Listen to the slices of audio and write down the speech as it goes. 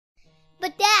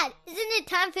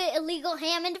time for illegal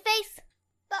ham in the face.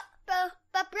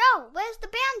 But bro, where's the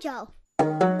banjo?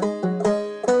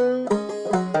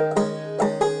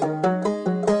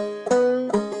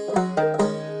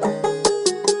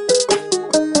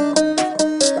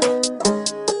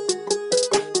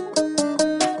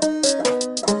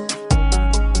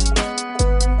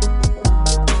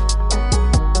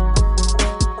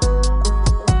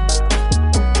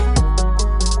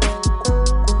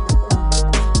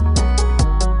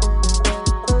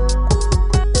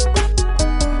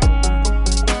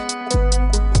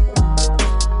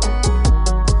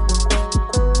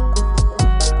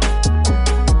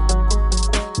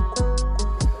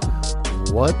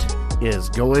 What is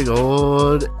going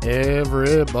on,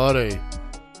 everybody?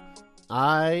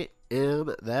 I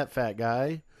am that fat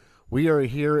guy. We are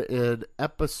here in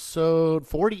episode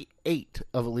 48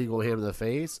 of Illegal Ham in the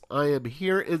Face. I am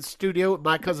here in studio with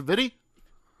my cousin Vinny.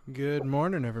 Good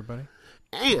morning, everybody.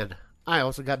 And I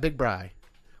also got Big Bri.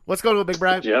 What's going on, Big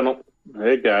Bri? Gentlemen.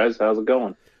 Hey, guys. How's it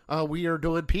going? We are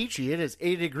doing peachy. It is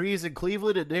 80 degrees in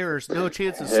Cleveland, and there's no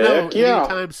chance of snow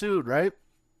anytime soon, right?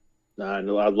 I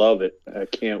love it. I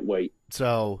can't wait.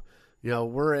 So,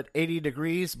 we're at 80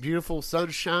 degrees, beautiful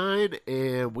sunshine,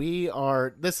 and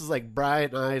this is like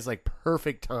Brian and I's like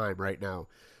perfect time right now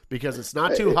because it's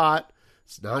not too hot,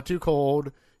 it's not too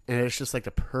cold, and it's just like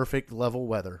the perfect level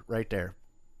weather right there.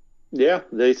 Yeah,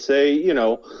 they say,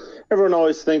 everyone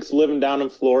always thinks living down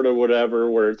in Florida or whatever,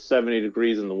 where it's 70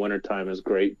 degrees in the wintertime is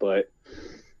great, but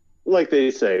like they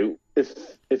say,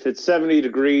 if it's 70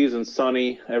 degrees and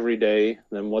sunny every day,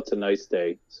 then what's a nice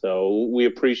day? So we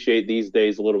appreciate these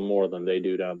days a little more than they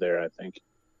do down there, I think.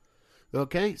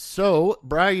 Okay, so,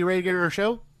 Brian, you ready to get on our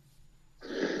show?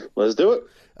 Let's do it.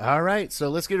 All right, so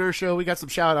let's get on our show. We got some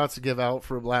shout-outs to give out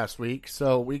from last week.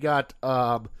 So we got,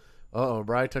 Brian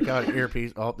took out an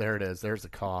earpiece. Oh, there it is. There's the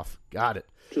cough. Got it.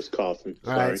 Just coughing.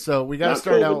 All Sorry. right, so we got to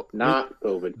start out. Not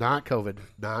COVID. Not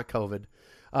COVID.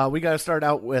 We got to start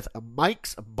out with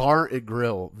Mike's Bar and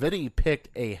Grill. Vinny picked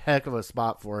a heck of a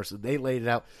spot for us, and they laid it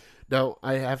out. Now,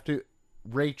 I have to...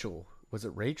 Rachel. Was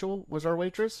it Rachel was our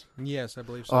waitress? Yes, I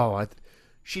believe so. Oh,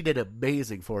 she did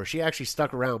amazing for us. She actually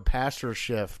stuck around past her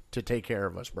shift to take care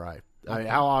of us, Brian.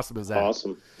 How awesome is that?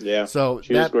 Awesome. Yeah, so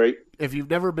she was great. If you've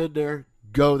never been there,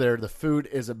 go there. The food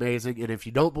is amazing. And if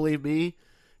you don't believe me,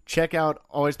 check out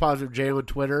Always Positive Jay on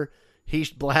Twitter. He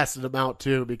blasted them out,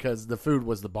 too, because the food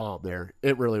was the bomb there.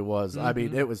 It really was. Mm-hmm. I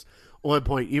mean, it was on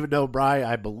point. Even though Bri,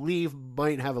 I believe,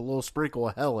 might have a little sprinkle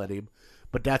of hell in him,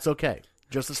 but that's okay.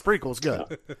 Just a sprinkle is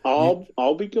good.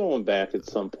 I'll be going back at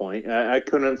some point. I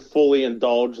couldn't fully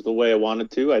indulge the way I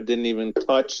wanted to. I didn't even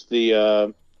touch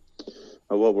the,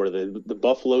 what were they? The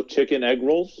buffalo chicken egg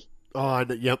rolls. Oh,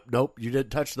 yep. Nope. You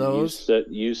didn't touch those.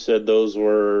 You said those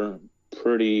were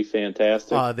pretty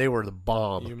fantastic. They were the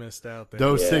bomb. You missed out there.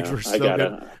 Those things were so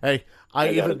good. Hey,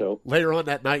 later on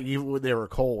that night, even when they were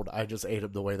cold, I just ate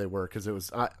them the way they were because it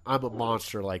was. I'm a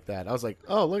monster like that. I was like,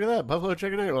 oh, look at that buffalo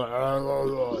chicken egg.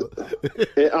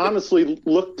 It honestly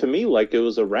looked to me like it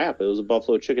was a wrap. It was a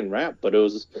buffalo chicken wrap, but it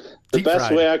was the deep best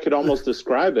fried. way I could almost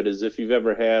describe it is if you've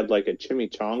ever had like a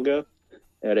chimichanga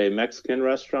at a Mexican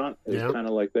restaurant. It was kind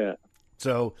of like that.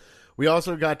 So we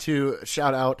also got to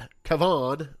shout out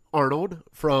Kevon Arnold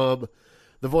from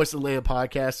the Voice of the Land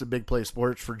podcast and Big Play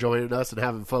Sports for joining us and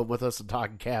having fun with us and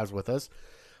talking Cavs with us.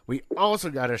 We also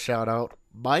got to shout out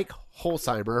Mike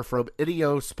Holzheimer from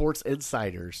NEO Sports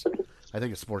Insiders. I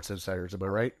think it's Sports Insiders. Am I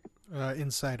right?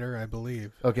 Insider, I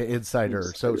believe. Okay,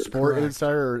 Insider. So Sport Correct.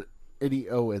 Insider or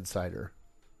NEO Insider?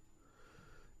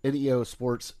 NEO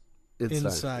Sports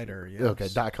Insider, yes. Okay,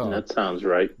 .com. That sounds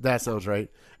right. That sounds right.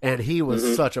 And he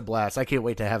was such a blast. I can't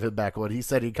wait to have him back on. He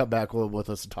said he'd come back on with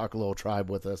us and talk a little tribe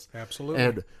with us. Absolutely.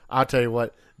 And I'll tell you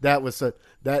what, that was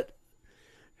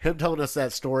him telling us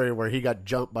that story where he got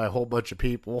jumped by a whole bunch of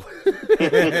people.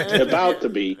 About to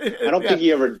be. I don't think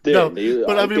he ever did. No,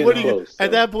 but I mean,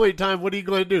 at that point in time, what are you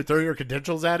going to do? Throw your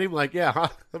credentials at him? Like, yeah, huh?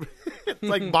 It's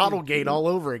like Bottlegate all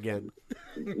over again.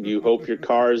 You hope your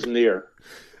car is near.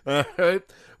 All right.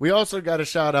 We also got a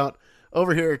shout out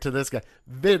over here to this guy.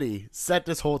 Vinny set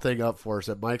this whole thing up for us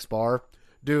at Mike's Bar.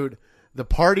 Dude, the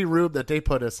party room that they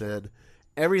put us in,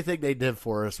 everything they did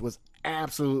for us was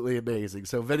absolutely amazing.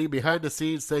 So, Vinny, behind the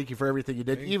scenes, thank you for everything you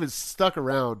did. You even stuck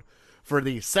around for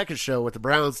the second show with the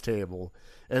Browns table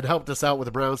and helped us out with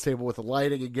the Browns table with the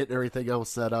lighting and getting everything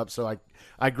else set up. So,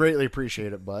 I greatly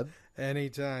appreciate it, bud.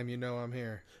 Anytime, you know I'm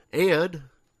here. And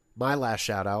my last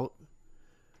shout out,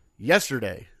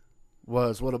 yesterday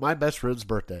was one of my best friend's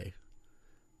birthday.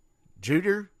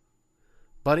 Junior,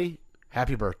 buddy,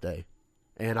 happy birthday.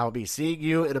 And I'll be seeing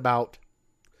you in about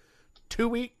 2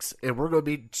 weeks, and we're going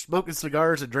to be smoking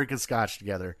cigars and drinking scotch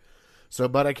together. So,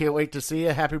 bud, I can't wait to see you.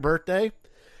 Happy birthday.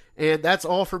 And that's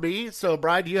all for me. So,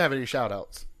 Brian, do you have any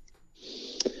shout-outs?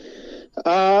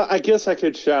 I guess I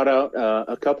could shout out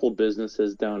a couple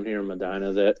businesses down here in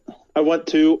Medina that I went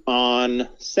to on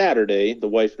Saturday. The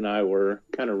wife and I were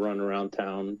kind of running around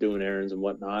town doing errands and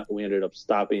whatnot. We ended up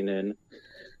stopping in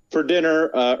for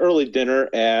dinner, early dinner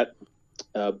at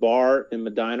a bar in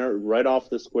Medina, right off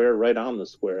the square, right on the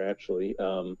square, actually.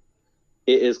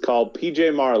 It is called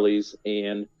PJ Marley's,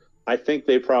 and I think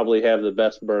they probably have the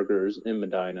best burgers in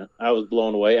Medina. I was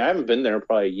blown away. I haven't been there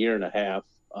probably a year and a half.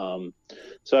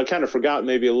 So I kind of forgot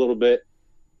maybe a little bit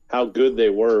how good they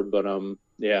were, but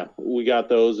yeah, we got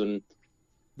those, and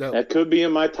that could be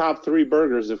in my top 3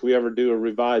 burgers if we ever do a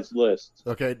revised list.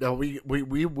 Okay, now we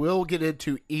will get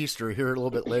into Easter here a little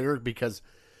bit later, because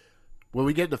when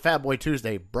we get into Fat Boy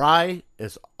Tuesday, Bry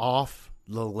is off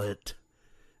the lint.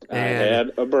 I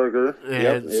had a burger.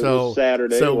 And it was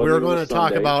Saturday. So we're going to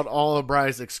talk about all of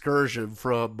Bry's excursion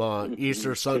from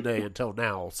Easter Sunday until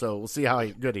now. So we'll see how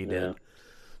good he did.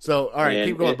 So, all right,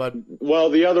 keep going, bud. Well,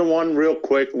 the other one, real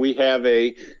quick, we have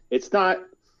it's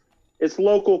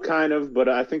local kind of, but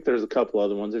I think there's a couple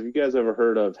other ones. Have you guys ever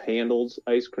heard of Handel's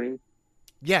ice cream?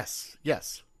 Yes.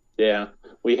 Yeah,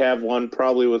 we have one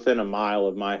probably within a mile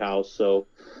of my house. So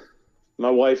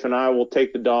my wife and I will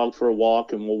take the dog for a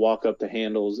walk, and we'll walk up to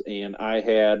Handel's, and I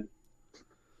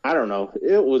don't know,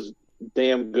 it was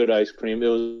damn good ice cream. It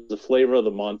was the flavor of the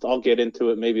month. I'll get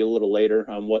into it maybe a little later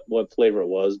on what flavor it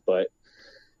was, but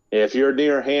if you're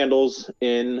near Handel's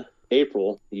in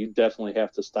April, you definitely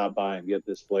have to stop by and get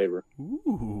this flavor.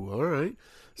 Ooh, all right.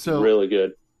 So really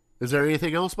good. Is there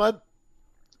anything else, bud?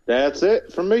 That's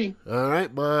it for me. All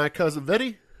right, my cousin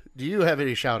Vinny, do you have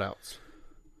any shout-outs?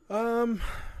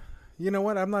 You know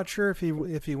what? I'm not sure if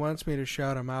he wants me to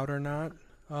shout him out or not.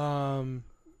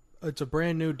 It's a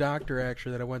brand new doctor,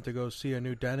 actually, that I went to go see, a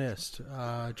new dentist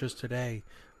just today.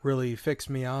 Really fixed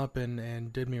me up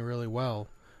and did me really well.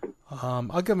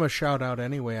 I'll give him a shout out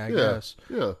anyway, I guess.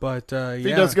 Yeah. But if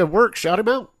he does good work, shout him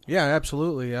out. Yeah,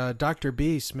 absolutely. Dr.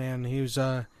 Beast, man, he was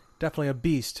definitely a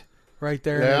beast right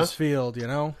there in his field, you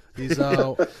know? He's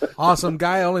an awesome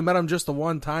guy. I only met him just the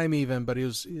one time even, but he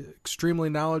was extremely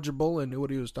knowledgeable and knew what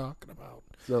he was talking about.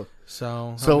 Tell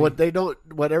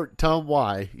him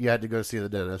why you had to go see the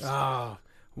dentist.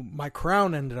 My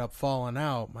crown ended up falling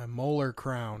out, my molar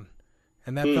crown,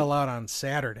 and that fell out on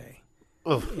Saturday.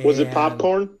 Was it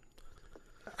popcorn?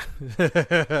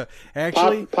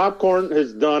 Actually, popcorn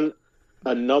has done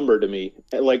a number to me.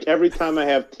 Like every time I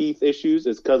have teeth issues,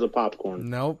 it's because of popcorn.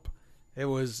 Nope, it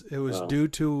was due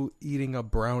to eating a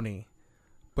brownie,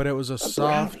 but it was a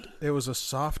soft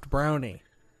brownie,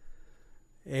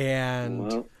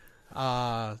 and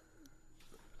our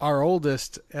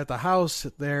oldest at the house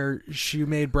there, she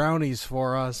made brownies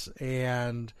for us,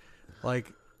 and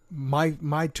like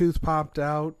my tooth popped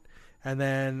out. And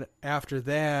then after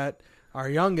that, our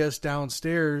youngest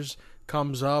downstairs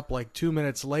comes up like 2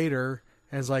 minutes later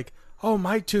and is like, "Oh,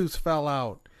 my tooth fell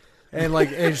out,"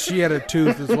 and she had a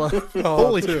tooth as well.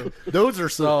 Holy, too. Those are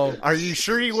so. Are you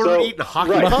sure you weren't eating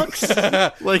hockey pucks?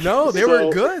 No, they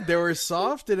were good. They were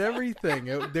soft and everything.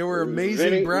 They were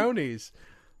amazing brownies.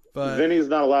 But Vinny's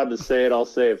not allowed to say it. I'll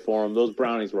say it for him. Those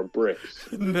brownies were bricks.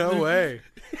 No way.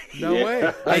 No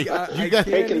way. You got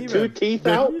taking 2 teeth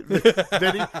out?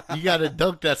 Vinny, you got to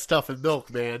dunk that stuff in milk,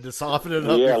 man, to soften it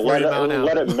up before you mount out.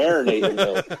 Let it marinate in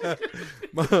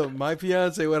milk. My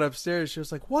fiance went upstairs. She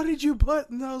was like, "What did you put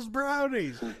in those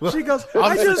brownies?" She goes,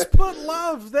 "I just put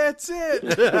love. That's it."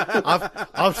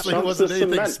 Obviously, it wasn't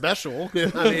anything special.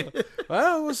 I mean,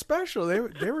 well, it was special. They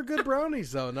were good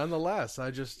brownies, though, nonetheless. Oh,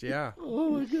 my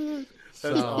God.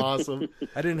 That's awesome.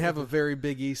 I didn't have a very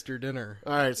big Easter dinner.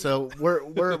 All right, so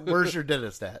where's your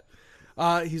dentist at?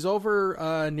 He's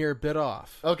over near Bidoff.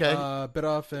 Okay.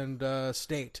 Bidoff and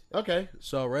State. Okay.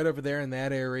 So right over there in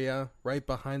that area, right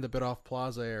behind the Bidoff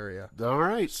Plaza area. All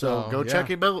right, so go check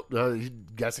him out.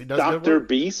 Guess he does Dr.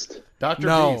 Beast? Dr.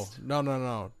 Beast.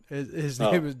 No. His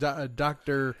name is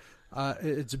Dr.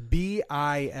 It's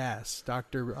B-I-S,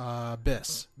 Dr.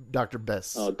 Biss. Dr.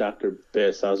 Biss. Oh, Dr.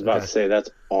 Biss. I was about to say, that's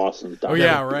awesome. Oh,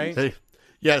 yeah, right? Hey,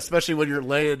 yeah, especially when you're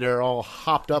laying there all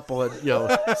hopped up on,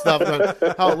 stuff.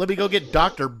 Let me go get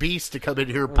Dr. Beast to come in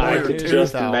here and pull your tooth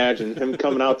just out. Imagine him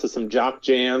coming out to some jock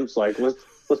jams, like, let's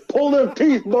pull them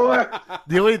teeth, boy.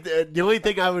 The only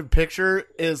thing I would picture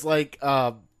is like,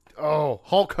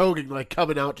 Hulk Hogan like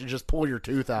coming out to just pull your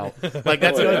tooth out. Like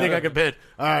that's the only thing I can picture.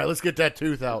 All right, let's get that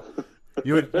tooth out.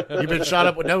 You've been shot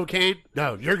up with no cane?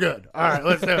 No, you're good. All right,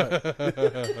 let's do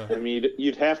it. I mean,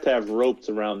 you'd have to have ropes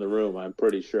around the room, I'm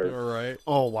pretty sure. All right.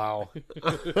 Oh, wow.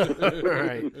 All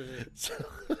right. So,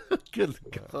 good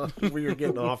God. We are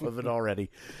getting off of it already.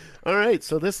 All right,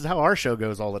 so this is how our show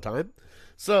goes all the time.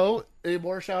 So, any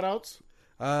more shout-outs?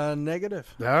 Negative.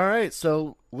 All right,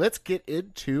 so let's get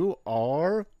into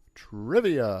our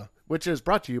trivia, which is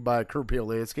brought to you by Curb Appeal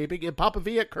Landscaping and Papa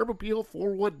V at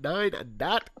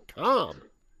CurbAppeal419.com.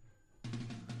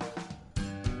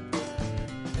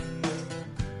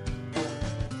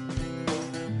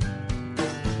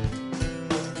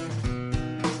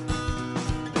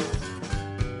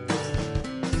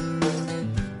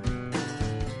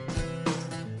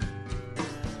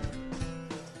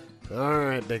 All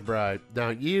right, Big Bride. Now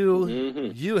you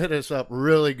hit us up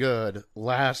really good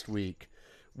last week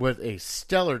with a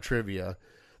stellar trivia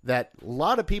that a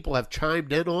lot of people have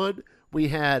chimed in on. We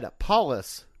had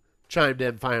Paulus chimed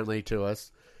in finally to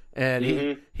us,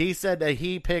 and he said that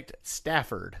he picked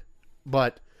Stafford,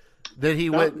 but then he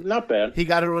went not bad. He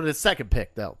got it on his second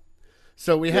pick though.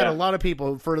 So we had a lot of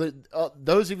people. For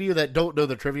those of you that don't know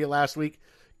the trivia last week,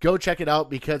 go check it out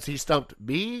because he stumped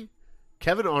me,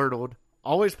 Kevin Arnold,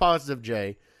 Always Positive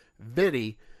Jay,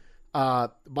 Vinny,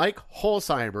 Mike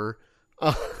Holzheimer.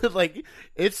 Like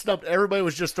it stumped. Everybody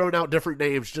was just throwing out different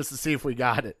names just to see if we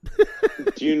got it.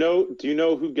 Do you know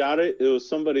who got it? It was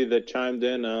somebody that chimed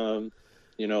in, via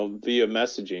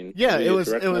messaging. Yeah, via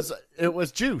it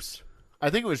was Juice. I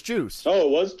think it was Juice. Oh,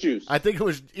 it was Juice. I think it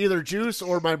was either Juice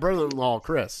or my brother-in-law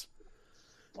Chris.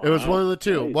 Wow, it was one of the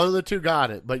two. Nice. One of the two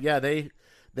got it. But yeah, they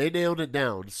nailed it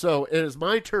down. So it is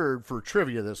my turn for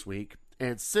trivia this week.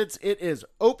 And since it is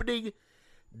opening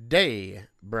day,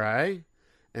 Bri,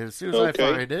 and as soon as I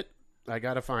find it, I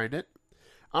got to find it.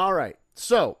 All right.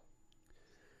 So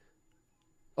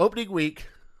opening week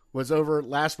was over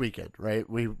last weekend, right?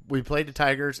 We played the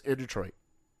Tigers in Detroit.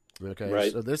 Okay.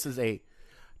 Right. So this is a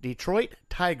Detroit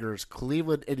Tigers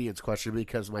Cleveland Indians question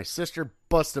because my sister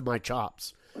busted my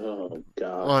chops. Oh,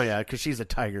 God. Oh, yeah, because she's a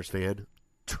Tigers fan.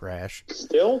 Trash.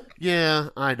 Still? Yeah,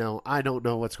 I know. I don't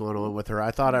know what's going on with her.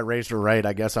 I thought I raised her right.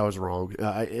 I guess I was wrong.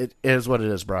 It is what it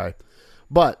is, Bri.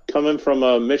 But coming from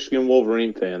a Michigan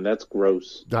Wolverine fan, that's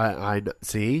gross. I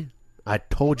see. I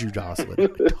told you,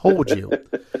 Jocelyn. I told you.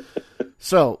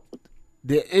 So,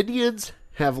 the Indians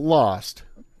have lost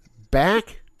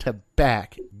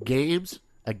back-to-back games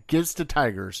against the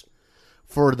Tigers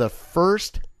for the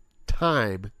first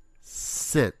time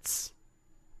since.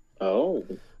 Oh.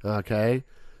 Okay.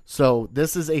 So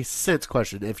this is a since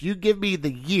question. If you give me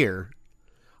the year,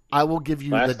 I will give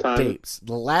you dates.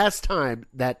 The last time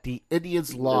that the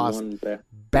Indians lost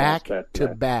back to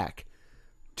back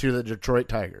to the Detroit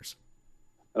Tigers.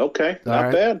 Okay.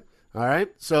 Not bad. All right.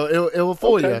 So it will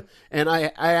fool you. And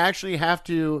I actually have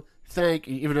to thank,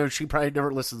 even though she probably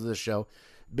never listens to this show,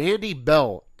 Mandy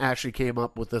Bell actually came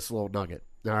up with this little nugget.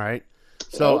 All right.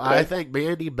 So I thank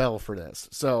Mandy Bell for this.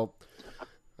 So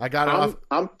I got it off.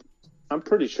 I'm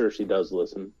pretty sure she does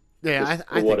listen. Yeah, I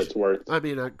think what it's worth. I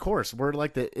mean, of course, we're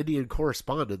like the Indian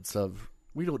correspondents of.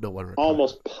 We don't know what we're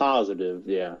almost positive.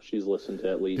 Yeah, she's listened to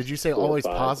at least. Did you say always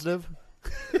positive?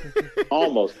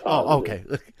 Almost positive. Oh, okay.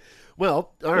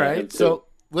 Well, all right. So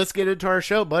let's get into our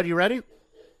show, bud. You ready?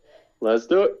 Let's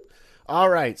do it. All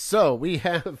right. So we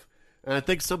have. I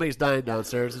think somebody's dying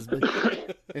downstairs. Is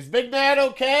Big Nat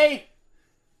okay?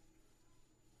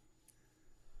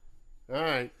 All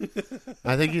right.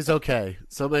 I think he's okay.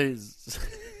 Somebody's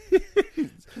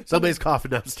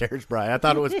coughing upstairs, Brian. I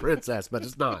thought it was Princess, but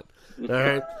it's not. All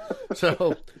right.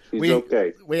 So we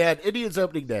had Indians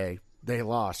opening day. They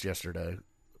lost yesterday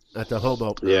at the home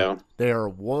opener. Yeah. They are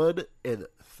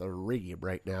 1-3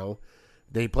 right now.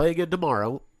 They play again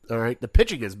tomorrow. All right. The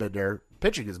pitching has been there.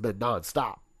 Pitching has been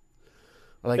nonstop.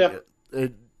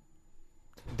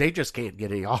 They just can't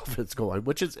get any offense going,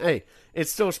 which is, hey,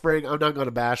 it's still spring. I'm not going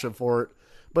to bash them for it,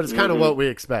 but it's kind of what we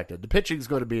expected. The pitching's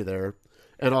going to be there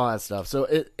and all that stuff. So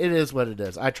it is what it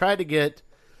is. I tried to get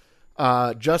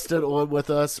Justin on with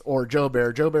us or Joe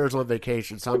Bear. Joe Bear's on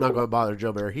vacation, so I'm not going to bother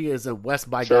Joe Bear. He is in West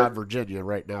by God, Virginia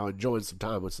right now, enjoying some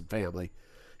time with some family.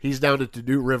 He's down at the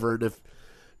New River, and if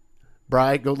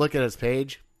Brian, go look at his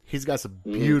page. He's got some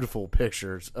beautiful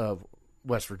pictures of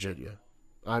West Virginia.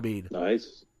 I mean,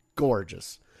 nice.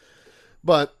 Gorgeous.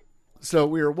 But so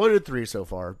we are 1-3 so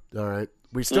far. All right.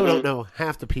 We still don't know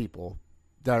half the people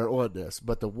that are on this.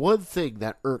 But the one thing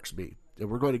that irks me, and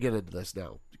we're going to get into this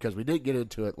now because we didn't get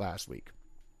into it last week.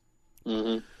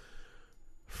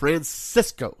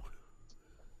 Francisco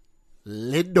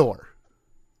Lindor.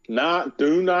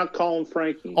 Do not call him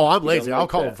Frankie. Oh, I'm lazy. I'll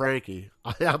call him Frankie.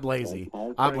 I'm lazy.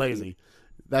 I'm lazy.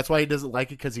 That's why he doesn't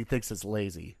like it, because he thinks it's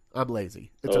lazy. I'm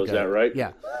lazy. It's okay. Is that right?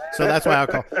 Yeah. So that's why I'll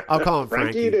call him Frankie.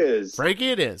 Frankie it is.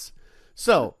 Frankie it is.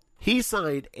 So he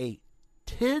signed a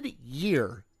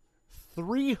 10-year,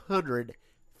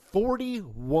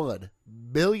 $341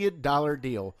 million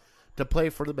deal to play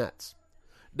for the Mets.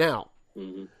 Now,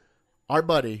 our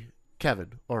buddy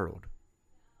Kevin Arnold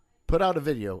put out a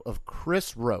video of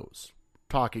Chris Rose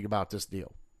talking about this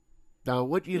deal. Now, I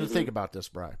want you to think about this,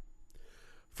 Brian.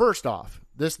 First off,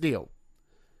 this deal,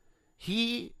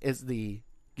 he is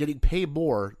getting paid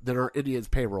more than our Indians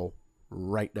payroll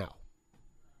right now.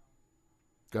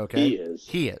 Okay?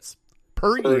 He is.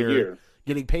 Per year,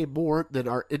 getting paid more than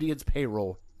our Indians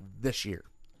payroll this year.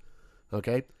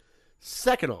 Okay?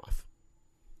 Second off,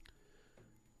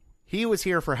 he was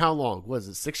here for how long? Was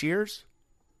it 6 years?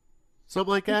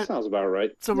 Something like that? Sounds about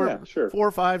right. Somewhere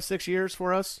 4, 5, 6 years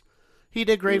for us. He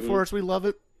did great for us. We love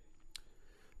it.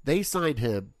 They signed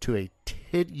him to a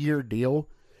 10-year deal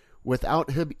without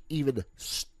him even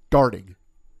starting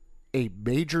a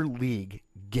major league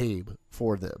game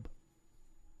for them.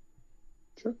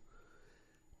 Sure.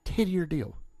 10-year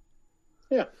deal.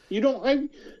 Yeah.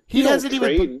 He hasn't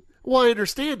even. Well, I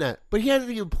understand that, but he hasn't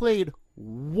even played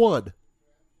one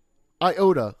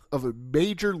iota of a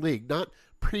major league, not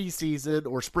preseason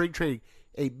or spring training,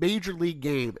 a major league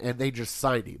game, and they just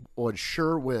signed him on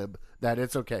sure whim that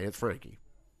it's okay, it's Frankie.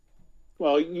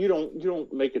 Well, you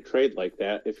don't make a trade like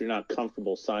that if you're not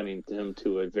comfortable signing him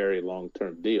to a very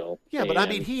long-term deal. Yeah, but I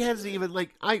mean, he hasn't even,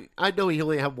 like, I know he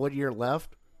only have 1 year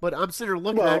left, but I'm sitting there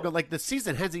looking at it going, like, the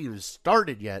season hasn't even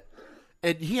started yet,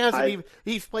 and he hasn't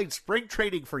he's played spring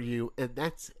training for you, and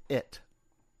that's it.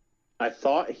 I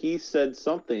thought he said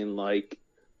something like,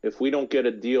 if we don't get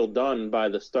a deal done by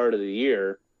the start of the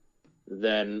year,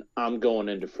 then I'm going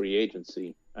into free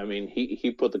agency. I mean,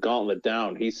 he put the gauntlet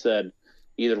down. He said,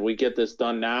 either we get this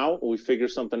done now, we figure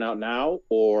something out now,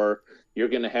 or you're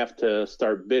going to have to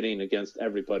start bidding against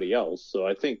everybody else. So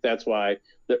I think that's why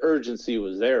the urgency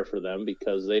was there for them,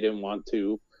 because they didn't want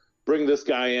to bring this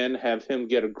guy in, have him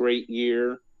get a great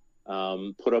year,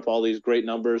 put up all these great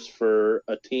numbers for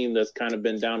a team that's kind of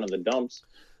been down in the dumps,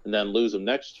 and then lose him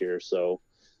next year. So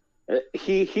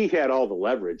he had all the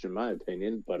leverage, in my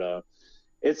opinion, but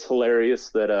it's hilarious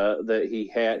that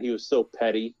he was so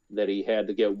petty that he had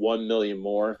to get $1 million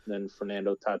more than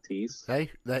Fernando Tatis. Hey,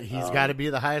 that he's got to be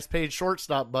the highest paid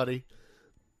shortstop, buddy.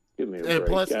 Give me a and break.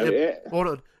 plus, hold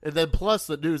on, and then plus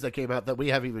the news that came out that we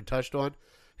haven't even touched on,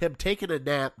 him taking a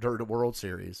nap during the World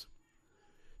Series,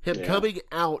 him coming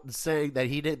out and saying that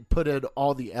he didn't put in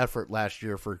all the effort last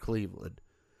year for Cleveland,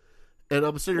 and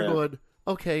I'm sitting there going,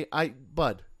 okay,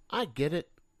 Bud, I get it.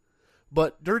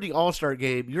 But during the All-Star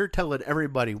game, you're telling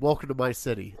everybody, welcome to my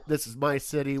city. This is my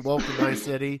city. Welcome to my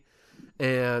city.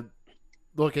 And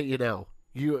look at you now.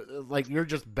 You're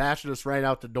just bashing us right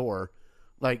out the door.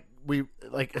 I'm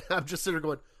just sitting there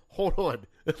going, hold on.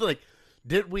 Like,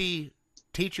 didn't we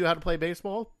teach you how to play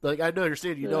baseball? Like, I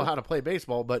understand you know how to play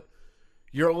baseball, but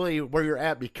you're only where you're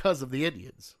at because of the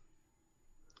Indians.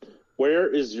 Where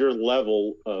is your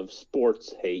level of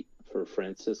sports hate for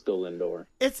Francisco Lindor?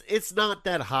 It's not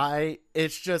that high.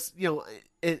 It's just,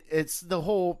 it's the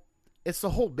whole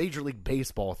Major League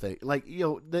Baseball thing. Like,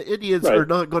 the Indians are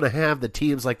not going to have the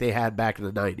teams like they had back in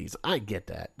the 90s. I get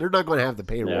that. They're not going to have the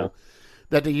payroll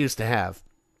that they used to have.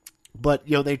 But,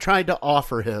 they tried to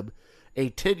offer him a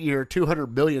 10-year,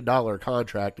 $200 million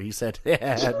contract, and he said,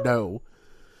 no.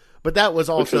 But that was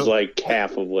also... Which is like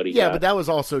half of what he got. Yeah, but that was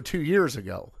also 2 years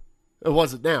ago. It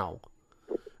wasn't now.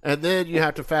 And then you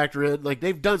have to factor in, like,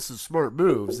 they've done some smart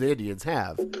moves, the Indians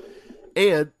have.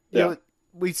 And,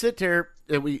 we sit there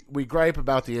and we gripe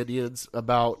about the Indians,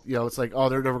 about, it's like, oh,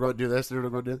 they're never going to do this, they're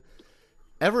never going to do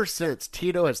that. Ever since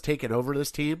Tito has taken over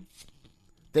this team,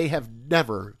 they have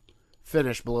never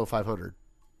finished below 500.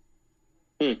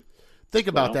 Think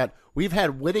about that. We've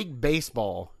had winning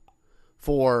baseball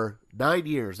for 9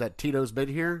 years that Tito's been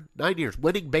here. 9 years,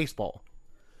 winning baseball.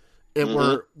 And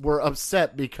we're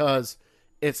upset because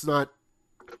it's not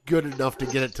good enough to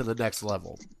get it to the next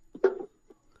level.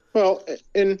 Well,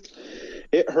 and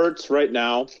it hurts right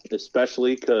now,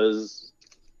 especially because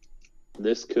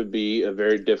this could be a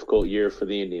very difficult year for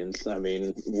the Indians. I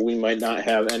mean, we might not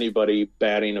have anybody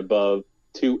batting above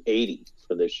 280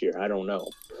 for this year. I don't know.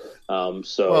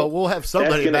 We'll have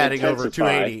somebody batting over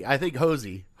 280. I think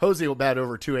Hosey will bat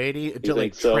over 280 until they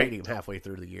trade him halfway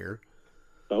through the year.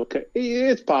 Okay,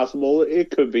 it's possible.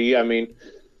 It could be. I mean,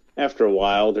 after a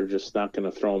while, they're just not going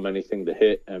to throw him anything to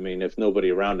hit. I mean, if nobody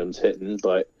around him's hitting,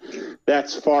 but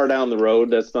that's far down the road.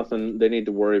 That's nothing they need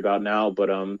to worry about now. But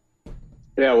with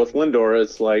Lindor,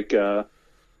 it's like I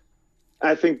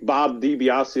think Bob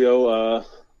DiBiasio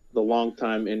the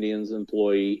longtime Indians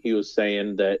employee. He was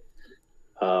saying that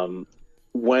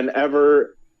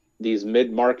whenever these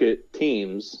mid-market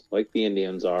teams, like the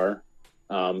Indians are,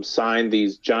 sign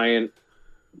these giant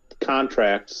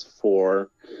contracts for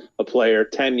a player,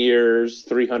 10 years,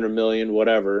 300 million,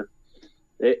 whatever,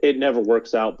 it never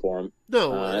works out for him.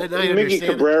 No, and I Mickey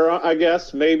understand. Cabrera, I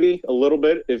guess, maybe a little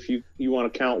bit if you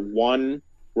want to count one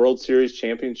World Series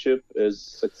championship as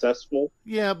successful.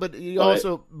 Yeah, but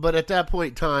at that point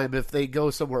in time, if they go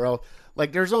somewhere else,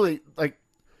 like there's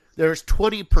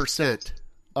 20%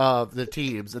 of the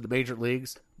teams in the major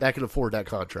leagues that can afford that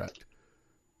contract.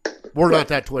 We're not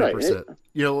that 20%. Right.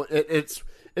 You know, it's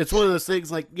one of those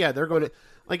things. Like, yeah, they're going to,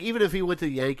 like, even if he went to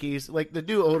the Yankees, like the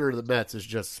new owner of the Mets is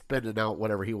just spending out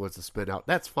whatever he wants to spend out.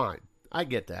 That's fine. I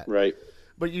get that. Right.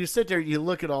 But you sit there, you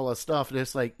look at all this stuff, and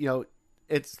it's like, you know,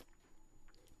 it's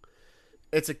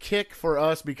a kick for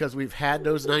us because we've had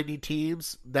those 90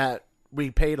 teams that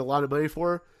we paid a lot of money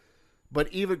for. But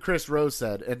even Chris Rose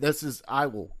said, and I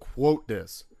will quote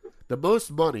this, the most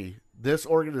money this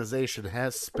organization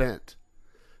has spent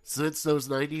since those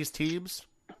 90s teams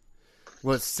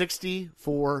was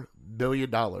 $64 million.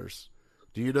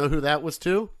 Do you know who that was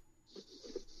to?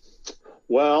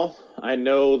 Well, I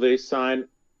know they signed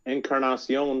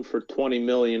Encarnacion for $20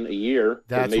 million a year.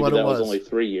 That's maybe what it that was was. only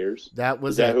 3 years. Is that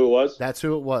who it was? That's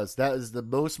who it was. That is the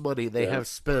most money they have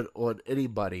spent on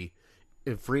anybody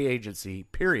in free agency,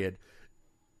 period,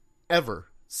 ever.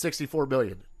 $64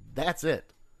 million. That's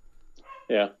it.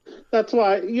 Yeah. That's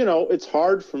why, it's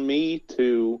hard for me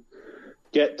to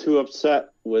get too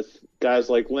upset with guys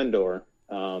like Lindor.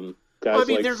 Guys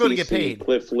like they're going to get CeCe, paid.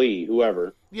 Cliff Lee,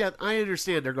 whoever. Yeah, I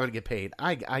understand they're going to get paid.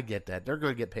 I get that. They're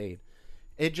going to get paid.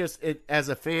 As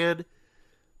a fan,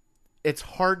 it's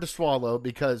hard to swallow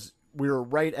because we were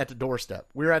right at the doorstep.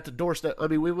 We were at the doorstep. I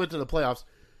mean, we went to the playoffs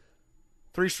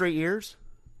 4 straight years.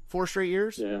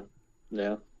 Yeah.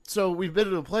 Yeah. So we've been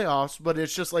in the playoffs, but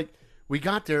it's just like we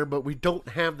got there, but we don't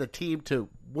have the team to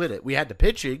win it. We had the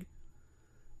pitching,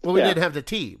 but we didn't have the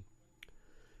team.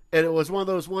 And it was one of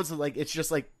those ones that, like, it's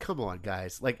just like, come on,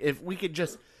 guys. Like, if we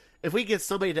get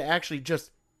somebody to actually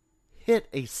just hit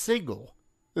a single,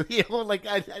 like,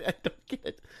 I don't get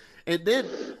it. And then,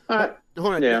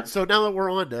 hold on. Yeah. So now that we're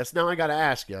on this, now I got to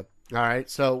ask you. All right.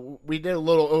 So we did a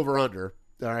little over under.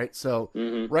 All right. So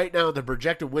right now, the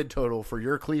projected win total for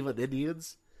your Cleveland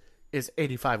Indians is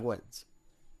 85 wins.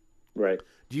 Right.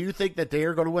 Do you think that they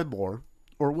are going to win more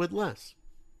or win less?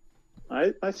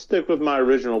 I stick with my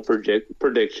original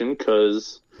prediction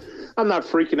because I'm not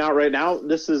freaking out right now.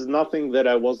 This is nothing that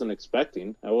I wasn't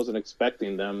expecting. I wasn't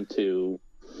expecting them to,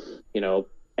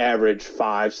 average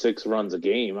 5-6 runs a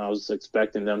game. I was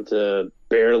expecting them to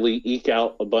barely eke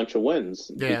out a bunch of wins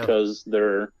because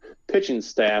their pitching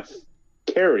staff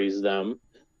carries them.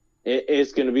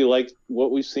 It's going to be like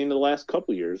what we've seen in the last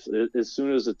couple of years. As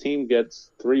soon as a team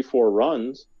gets 3-4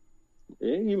 runs,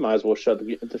 you might as well shut the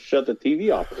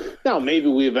TV off. Now, maybe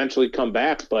we eventually come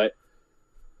back, but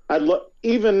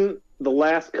even the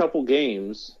last couple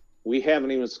games, we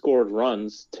haven't even scored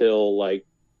runs till like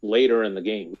later in the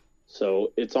game.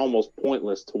 So it's almost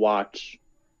pointless to watch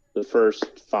the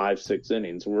first 5-6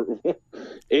 innings.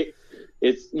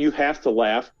 You have to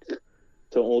laugh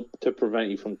to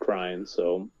prevent you from crying.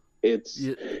 So it's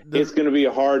going to be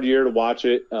a hard year to watch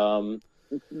it.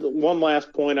 One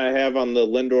last point I have on the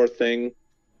Lindor thing.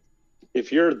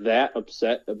 If you're that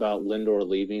upset about Lindor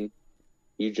leaving,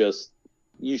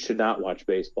 you should not watch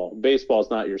baseball. Baseball is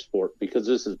not your sport because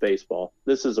this is baseball.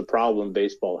 This is a problem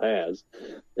baseball has.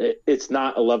 It's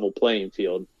not a level playing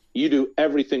field. You do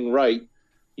everything right.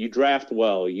 You draft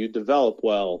well. You develop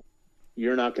well.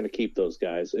 You're not going to keep those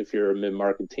guys if you're a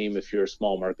mid-market team, if you're a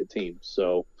small market team.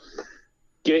 So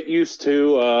get used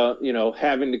to,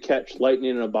 having to catch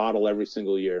lightning in a bottle every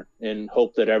single year and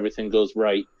hope that everything goes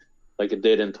right like it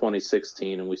did in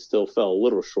 2016. And we still fell a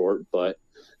little short, but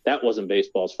that wasn't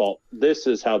baseball's fault. This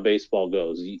is how baseball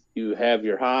goes. You have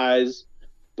your highs,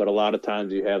 but a lot of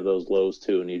times you have those lows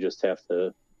too, and you just have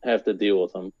to deal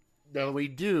with them. Now, we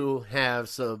do have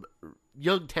some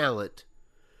young talent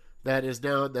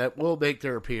that will make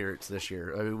their appearance this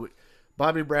year. I mean,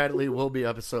 Bobby Bradley will be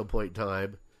up at some point in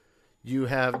time. You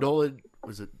have Nolan.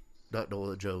 Was it not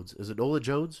Nolan Jones? Is it Nolan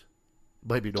Jones?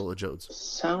 Might be Nolan Jones.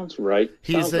 Sounds right.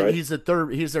 He's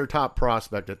their top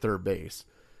prospect at third base,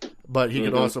 but he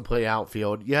can also play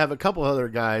outfield. You have a couple other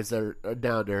guys that are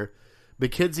down there.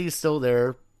 McKenzie's still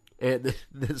there, and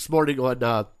this morning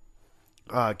on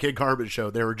Ken Carman's show,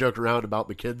 they were joking around about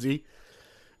McKenzie,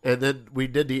 and then we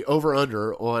did the over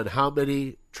under on how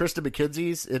many Tristan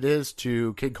McKenzie's it is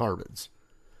to Ken Carman's.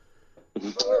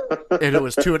 And it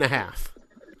was 2.5.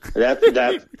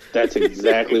 That's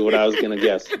exactly what I was going to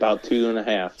guess. About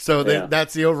 2.5. So Yeah.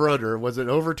 that's the over-under. Was it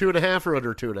over 2.5 or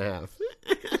under 2.5?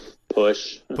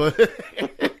 Push.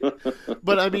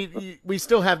 But I mean, we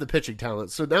still have the pitching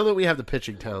talent. So now that we have the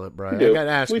pitching talent, Brian, We do. I got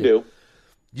to ask We you. do.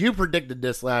 You predicted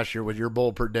this last year with your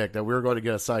bold predict that we were going to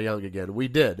get a Cy Young again. We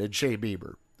did, and Shane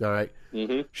Bieber. All right.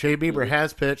 Mm-hmm. Shane Bieber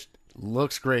has pitched,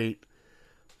 looks great.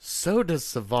 So does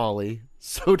Savali.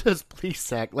 So does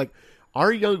Plesac. Like,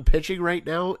 our young pitching right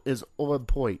now is on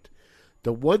point.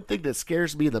 The one thing that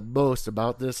scares me the most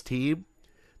about this team,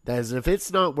 that is if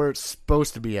it's not where it's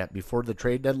supposed to be at before the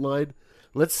trade deadline,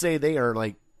 let's say they are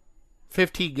like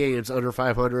 15 games under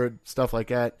 500, stuff like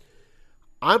that,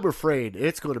 I'm afraid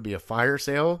it's going to be a fire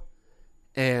sale,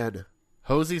 and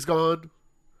Hosey's gone,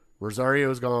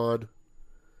 Rosario's gone,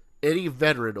 any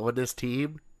veteran on this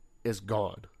team is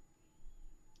gone.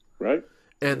 Right?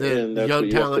 And then And that's young what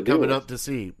you have to talent deal coming with. up to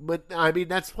see. But, I mean,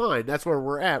 that's fine. That's where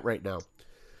we're at right now.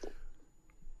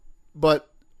 But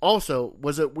also,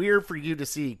 was it weird for you to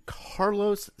see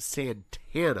Carlos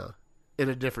Santana in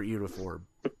a different uniform?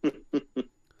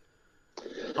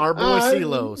 Our boy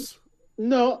Silos.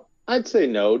 No, I'd say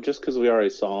no, just because we already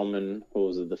saw him in, what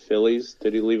was it, the Phillies?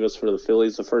 Did he leave us for the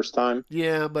Phillies the first time?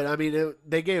 Yeah, but I mean,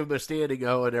 they gave him a standing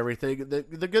O and everything.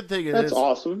 The good thing is, That's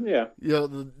awesome, yeah. you know,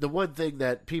 the one thing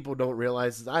that people don't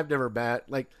realize is I've never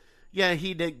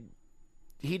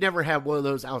he never had one of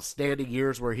those outstanding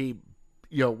years where he,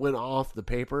 went off the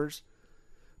papers,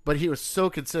 but he was so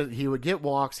consistent. He would get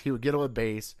walks, he would get on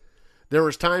base. There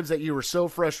was times that you were so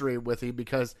frustrated with him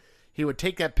because he would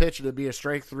take that pitch and it'd be a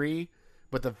strike three,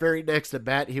 but the very next at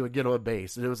bat he would get on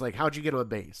base, and it was like, how'd you get on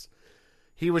base?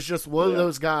 He was just one of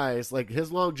those guys. Like,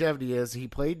 his longevity is he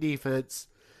played defense,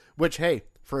 which, hey,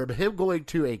 for him going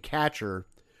to a catcher,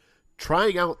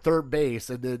 trying out third base,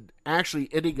 and then actually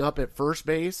ending up at first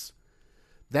base,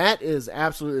 that is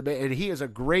absolutely, and he is a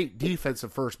great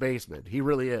defensive first baseman. He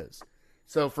really is.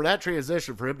 So for that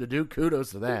transition, for him to do,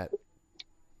 kudos to that.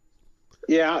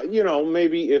 Yeah,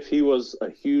 maybe if he was a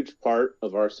huge part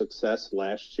of our success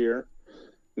last year,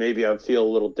 maybe I'd feel a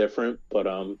little different. But,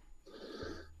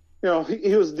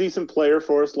 he was a decent player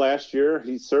for us last year.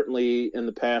 He's certainly, in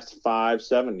the past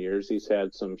 5-7 years, he's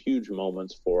had some huge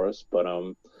moments for us. But,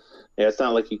 it's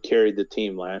not like he carried the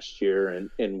team last year,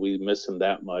 and we miss him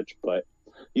that much. But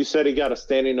you said he got a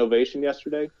standing ovation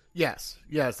yesterday? Yes.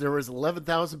 There was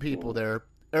 11,000 people there.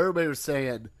 Everybody was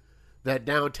saying that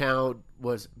downtown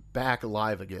was back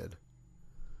alive again.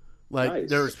 Like, Nice.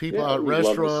 there was people Yeah, out at we'd love to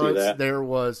see restaurants. that. There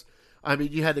was, I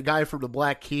mean, you had the guy from the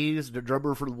Black Keys, the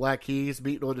drummer from the Black Keys,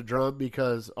 beating on the drum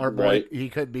because our boy, Right. he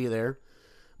couldn't be there.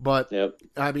 But, Yep.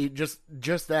 I mean, just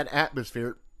that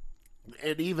atmosphere.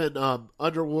 And even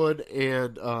Underwood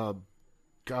and, God,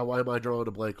 why am I drawing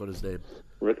a blank on his name?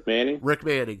 Rick Manning? Rick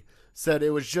Manning said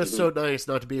it was just so Mm-hmm. nice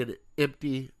not to be an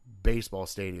empty baseball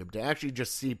stadium, to actually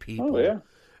just see people. Oh, yeah.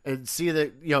 And see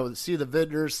see the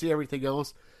vendors, see everything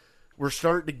else. We're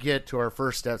starting to get to our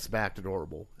first steps back to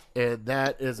normal, and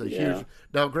that is a Yeah. huge.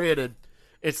 Now, granted,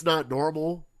 it's not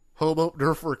normal home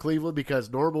opener for Cleveland, because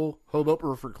normal home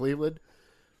opener for Cleveland,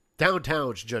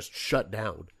 downtown's just shut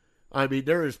down. I mean,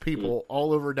 there is people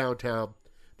all over downtown.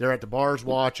 They're at the bars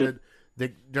watching.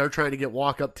 They're trying to get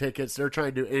walk-up tickets. They're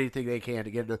trying to do anything they can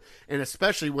to get into, and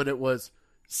especially when it was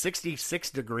 66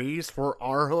 degrees for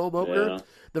our home opener. Yeah.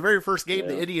 The very first game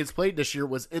the Yeah. Indians played this year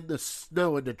was in the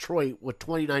snow in Detroit with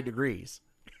 29 degrees.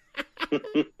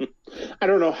 I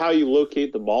don't know how you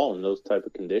locate the ball in those type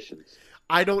of conditions.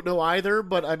 I don't know either,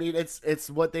 but I mean, it's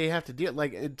what they have to do.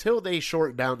 Like, until they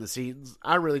shorten down the seasons,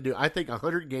 I really do. I think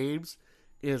 100 games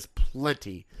is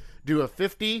plenty. Do a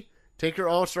 50, take your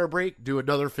All-Star break, do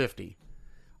another 50.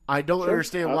 I don't Sure.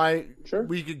 understand why Sure.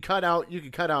 you can cut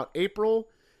out April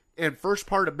and first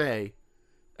part of May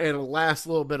and the last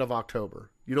little bit of October.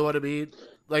 You know what I mean?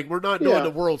 Like, we're not doing Yeah. the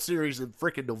World Series in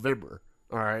freaking November.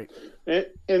 All right.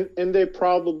 And they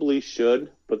probably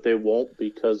should, but they won't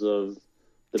because of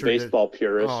the True. baseball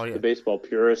purists. Oh, yeah. The baseball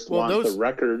purists Well, want those- the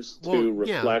records well, to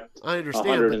yeah, reflect I a understand,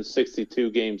 but 162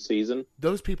 game season.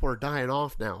 those people are dying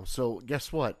off now. So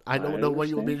guess what? I don't know what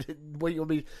you want me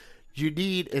to, you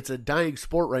need. It's a dying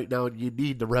sport right now, and you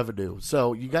need the revenue.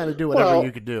 So you got to do whatever Well,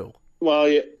 you can do. Well,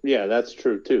 yeah, that's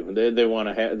true too. They want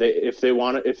to have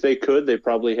if they could, they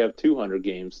probably have 200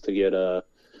 games to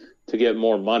get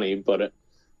more money. But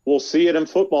we'll see it in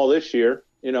football this year.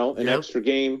 An Yep. extra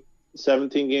game,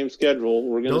 17 game schedule.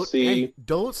 We're going to see.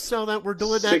 Don't sell that. We're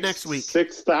doing that next week.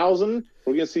 6,000.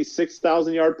 We're going to see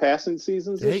 6,000 yard passing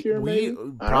seasons this year. Maybe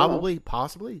Probably,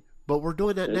 possibly, but we're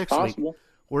doing that It's next possible. week.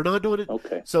 We're not doing it.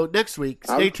 Okay. So next week,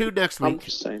 stay tuned next I'm week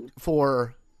just saying.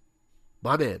 for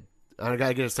my man. I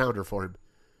gotta get a sounder for him.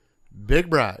 Big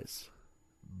Bry's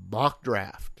mock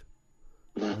draft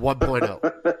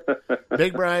 1.0.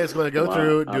 Big Bry is going to go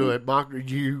through, do it. Mock.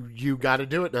 You got to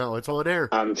do it now. It's on air.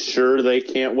 I'm sure they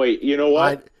can't wait. You know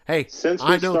what? Since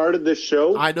we started this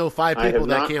show, I know 5 people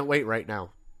that can't wait right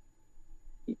now.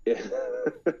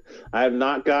 I have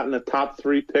not gotten a top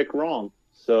 3 pick wrong,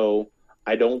 so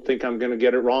I don't think I'm going to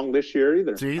get it wrong this year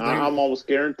either. See, I'm almost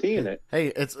guaranteeing it. Hey,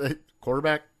 it's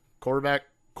quarterback.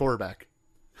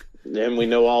 And we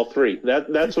know all 3.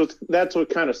 That's what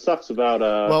kind of sucks about.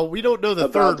 Well, we don't know the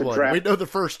third one. Draft. We know the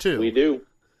first 2. We do.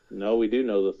 No, we do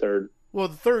know the third. Well,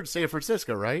 the third, San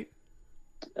Francisco, right?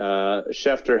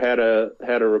 Schefter had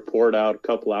a report out a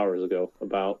couple hours ago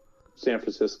about San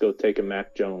Francisco taking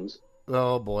Mac Jones.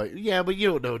 Oh boy, yeah, but you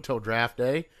don't know until draft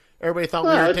day. Everybody thought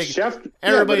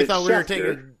we were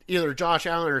taking either Josh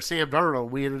Allen or Sam Darnold.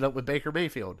 We ended up with Baker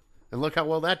Mayfield, and look how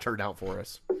well that turned out for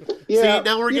us. Yeah, see,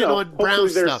 now we're getting on Brown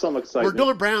stuff. We're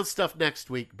doing Brown stuff next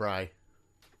week, Bry.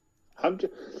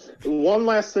 One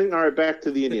last thing. All right, back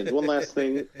to the Indians. One last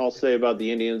thing I'll say about the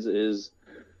Indians is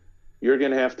you're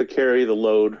going to have to carry the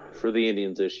load for the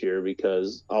Indians this year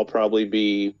because I'll probably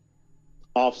be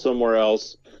off somewhere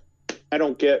else. I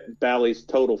don't get Bally's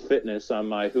Total Fitness on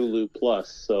my Hulu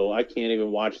Plus, so I can't even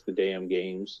watch the damn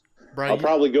games. Brian, I'll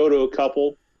probably go to a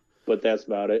couple, but that's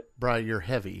about it. Brian, you're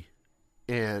heavy,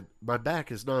 and my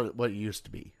back is not what it used to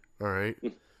be. All right,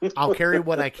 I'll carry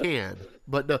what I can,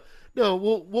 but no,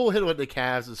 we'll hit on the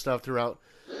Cavs and stuff throughout.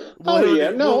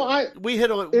 We hit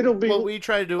on. It'll be. What we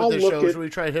try to do with this show is we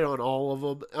try to hit on all of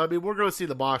them. I mean, we're going to see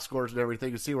the box scores and everything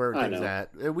and see where everything's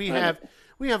at, and we have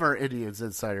our Indians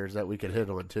insiders that we can hit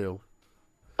on too.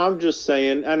 I'm just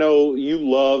saying, I know you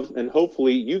love, and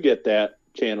hopefully you get that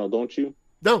channel, don't you?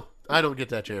 No, I don't get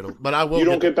that channel, but I will. You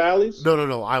don't get Bally's?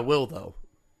 No, I will though.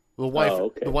 The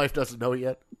wife doesn't know it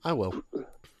yet. I will.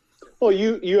 Well,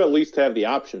 you at least have the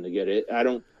option to get it. I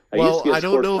don't. I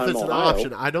don't know if it's an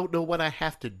option. I don't know what I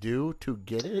have to do to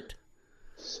get it.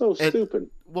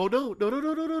 Stupid. Well,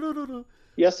 no.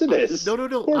 Yes, it is. No.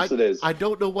 Of course it is. I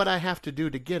don't know what I have to do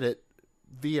to get it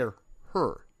via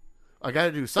her. I got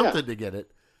to do something to get it.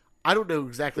 I don't know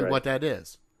exactly what that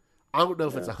is. I don't know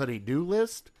if it's a honey-do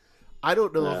list. I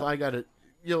don't know if I got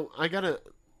to,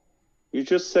 You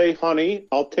just say, honey,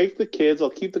 I'll take the kids.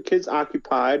 I'll keep the kids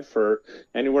occupied for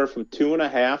anywhere from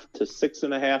 2.5 to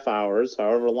 6.5 hours,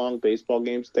 however long baseball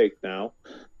games take now,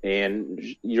 and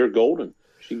you're golden.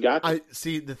 She got you.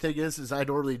 See, the thing is I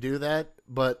normally do that,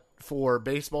 but for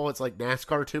baseball, it's like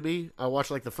NASCAR to me. I watch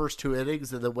like the first 2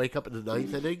 innings and then wake up in the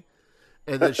 9th inning.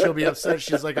 And then she'll be upset.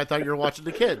 She's like, I thought you were watching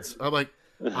the kids. I'm like,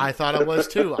 I thought I was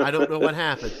too. I don't know what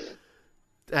happened.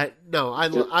 No,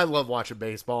 I love watching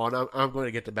baseball, and I'm going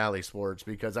to get to Bally Sports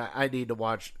because I need to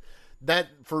watch that.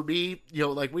 For me,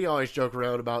 like we always joke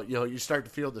around about, you start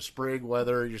to feel the spring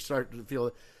weather. You start to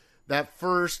feel that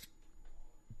first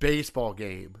baseball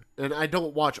game. And I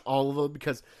don't watch all of them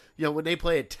because, when they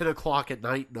play at 10 o'clock at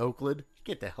night in Oakland,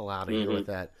 get the hell out of here with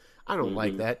that. I don't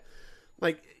like that.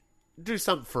 Like, do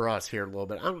something for us here a little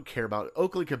bit. I don't care about it.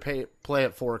 Oakland can play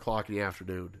at 4 o'clock in the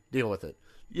afternoon. Deal with it.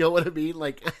 You know what I mean?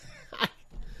 Like,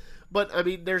 but I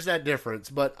mean, there's that difference.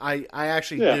 But I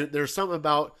actually do. There's something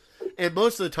about, and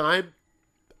most of the time,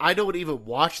 I don't even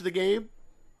watch the game.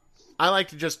 I like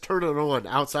to just turn it on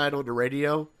outside on the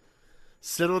radio,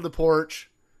 sit on the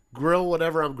porch, grill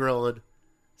whatever I'm grilling,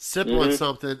 sip on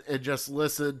something, and just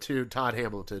listen to Todd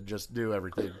Hamilton just do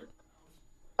everything.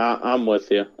 I'm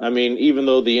with you. I mean, even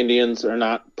though the Indians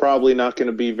are probably not going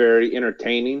to be very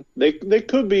entertaining, they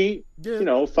could be,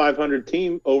 500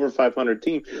 team, over 500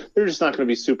 team. They're just not going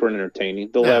to be super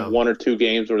entertaining. They'll have 1 or 2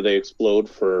 games where they explode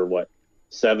for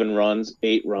 7 runs,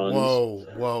 8 runs.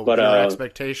 Whoa! But your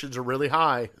expectations are really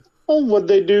high. Oh, what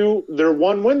they do? They're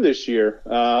 1 win this year.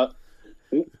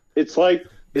 It's like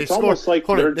they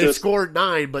scored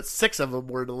 9, but 6 of them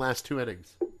were in the last 2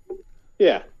 innings.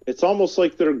 Yeah, it's almost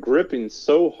like they're gripping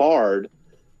so hard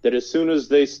that as soon as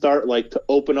they start to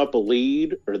open up a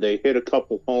lead or they hit a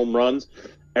couple home runs,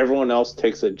 everyone else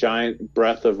takes a giant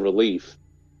breath of relief.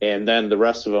 And then the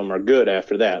rest of them are good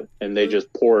after that. And they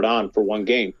just pour it on for 1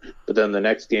 game. But then the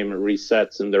next game it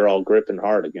resets and they're all gripping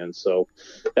hard again. So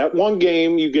that 1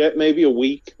 game you get maybe a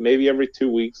week, maybe every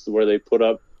 2 weeks where they put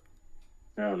up,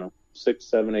 6,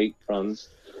 7, 8 runs.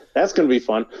 That's going to be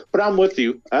fun. But I'm with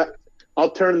you. I'll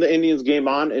turn the Indians game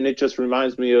on, and it just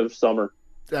reminds me of summer.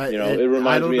 It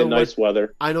reminds me of nice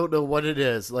weather. I don't know what it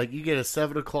is. Like, you get a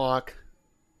 7 o'clock,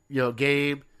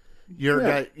 game.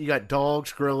 You got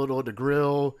dogs grilling on the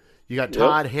grill. You got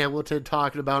Todd Hamilton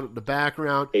talking about it in the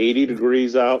background. 80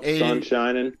 degrees out, sun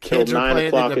shining. Kids are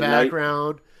playing in the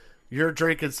background. Night. You're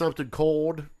drinking something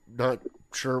cold. Not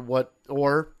sure what,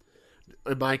 or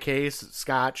In my case,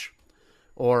 Scotch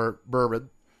or bourbon.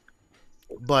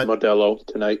 But Modelo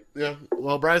tonight. yeah,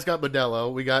 well, Brian's got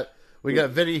Modelo. We got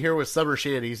Vinny here with summer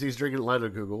shandies. He's drinking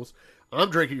Googles. I'm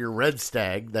drinking your Red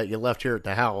Stag that you left here at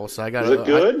the house. I got. Is it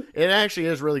good? It actually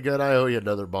is really good. I owe you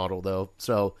another bottle though.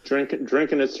 So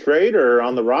Drinking it straight or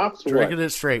on the rocks? Or drinking what? it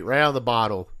straight, right out of the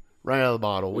bottle. Right out of the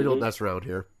bottle. We don't mess around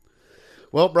here.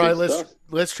 Well, Brian, Good stuff.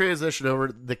 let's transition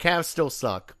over. The Cavs still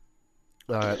suck.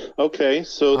 All right. Okay,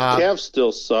 so the Cavs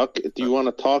still suck. Do you want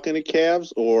to talk any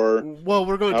Cavs or? Well,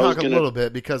 we're going to talk a little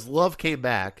bit because Love came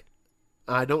back.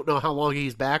 I don't know how long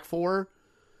he's back for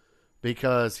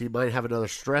because he might have another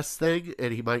stress thing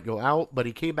and he might go out, but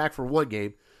he came back for one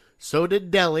game. So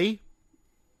did Delhi.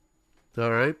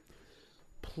 All right.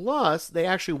 Plus, they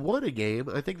actually won a game.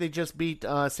 I think they just beat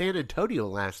San Antonio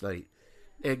last night.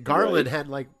 And Garland had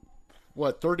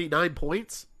 39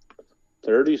 points?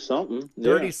 30 something.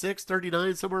 36,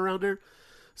 39, somewhere around there.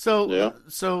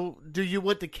 So do you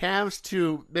want the Cavs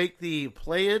to make the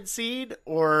play-in seed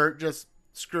or just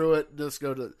screw it, just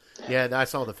go to... Yeah, I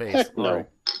saw the face. Heck no. All right.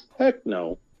 Heck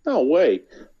no. No way.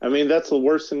 I mean, that's the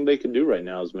worst thing they could do right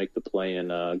now is make the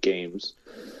play-in games.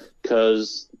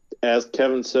 Because, as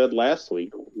Kevin said last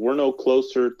week, we're no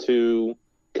closer to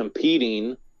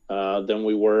competing than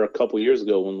we were a couple years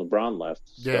ago when LeBron left.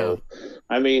 Yeah. So,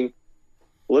 I mean,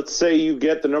 let's say you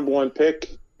get the number one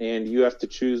pick and you have to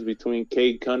choose between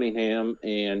Cade Cunningham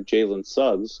and Jalen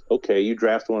Suggs. Okay, you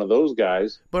draft one of those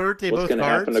guys. But aren't they What's both going to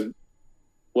guards? happen to...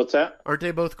 What's that? Aren't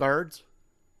they both guards?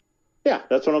 Yeah,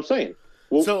 that's what I'm saying.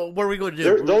 Well, So what are we going to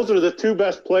do? those are the two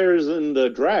best players in the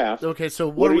draft. Okay, so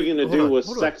What are we you going to do with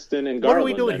Sexton and What Garland? are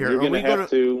we doing then? here? You're going to have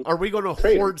to. Are we going to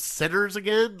trade hoard them. centers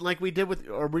again, like we did with?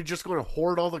 Are we just going to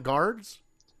hoard all the guards?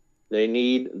 They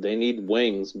need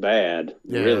wings bad,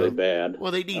 Yeah. really bad.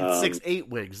 Well, they need 6'8"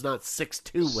 wings, not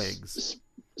 6'2" wings.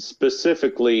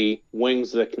 Specifically,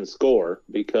 wings that can score.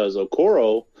 Because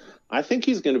Okoro, I think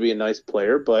he's going to be a nice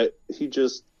player, but he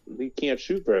can't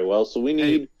shoot very well. So we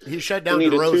need He shut down we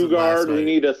need a DeRozan 2-guard. last We night.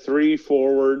 need a 3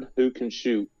 forward who can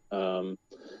shoot. And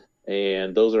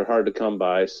those are hard to come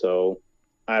by. So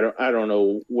I don't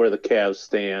know where the Cavs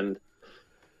stand.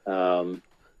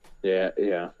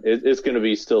 It's going to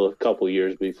be still a couple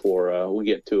years before we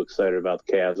get too excited about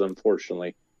the Cavs,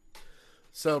 unfortunately.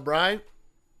 So, Brian,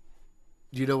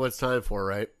 you know what it's time for,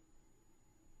 right?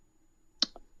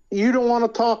 You don't want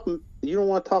to talk. You don't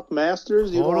want to talk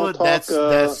Masters. You Hold don't on, want to talk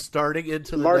that's starting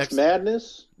into the March next.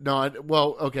 Madness. No,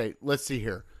 well, okay, let's see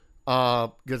here.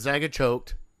 Gonzaga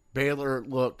choked. Baylor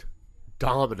looked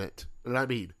dominant, and I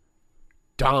mean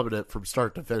dominant from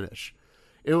start to finish.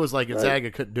 It was like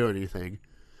Gonzaga couldn't do anything.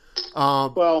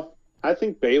 Well, I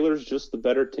think Baylor's just the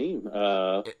better team.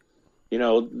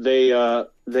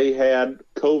 They had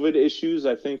COVID issues,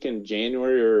 I think, in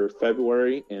January or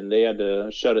February, and they had to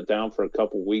shut it down for a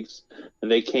couple weeks. And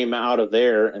they came out of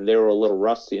there, and they were a little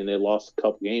rusty, and they lost a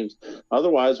couple games.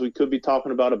 Otherwise, we could be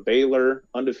talking about a Baylor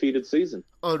undefeated season.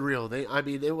 Unreal.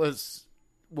 It was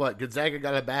what Gonzaga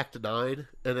got it back to 9,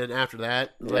 and then after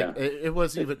that, it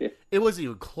wasn't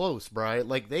even close, Brian.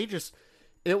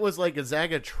 It was like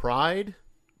Gonzaga tried,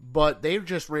 but they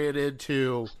just ran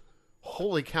into,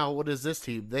 holy cow, what is this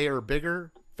team? They are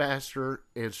bigger, faster,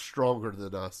 and stronger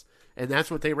than us, and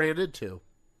that's what they ran into.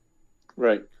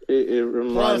 Right. It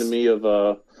reminded me of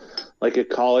a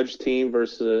college team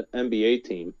versus an NBA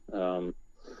team.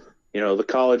 The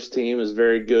college team is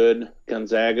very good.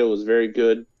 Gonzaga was very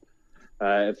good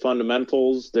at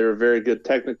fundamentals. They're very good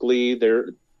technically.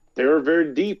 They were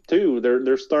very deep too.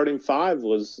 Their starting 5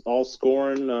 was all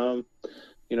scoring,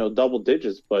 double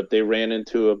digits, but they ran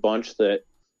into a bunch that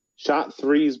shot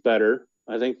threes better.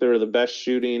 I think they're the best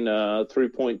shooting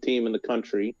 3-point team in the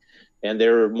country, and they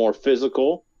were more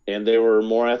physical and they were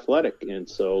more athletic, and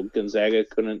so Gonzaga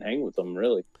couldn't hang with them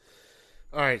really.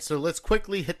 All right, so let's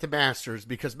quickly hit the Masters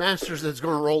because Masters is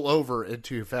going to roll over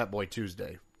into Fat Boy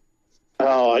Tuesday.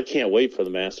 Oh, I can't wait for the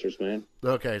Masters, man.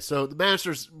 Okay, so the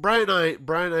Masters, Brian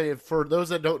and I, for those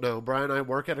that don't know, Brian and I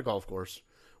work at a golf course.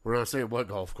 We're not saying what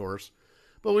golf course,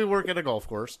 but we work at a golf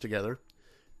course together.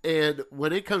 And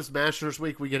when it comes Masters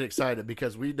Week, we get excited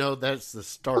because we know that's the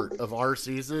start of our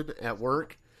season at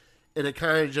work, and it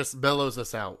kind of just mellows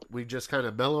us out. We just kind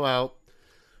of mellow out.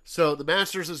 So the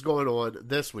Masters is going on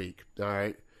this week, all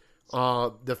right?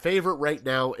 The favorite right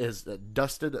now is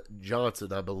Dustin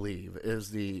Johnson, I believe, is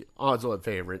the odds-on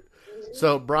favorite.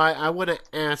 So, Brian, I want to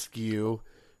ask you,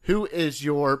 who is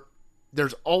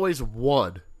there's always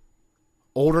one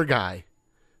older guy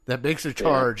that makes a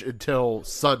charge until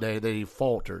Sunday, then he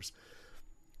falters.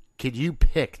 Can you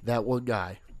pick that one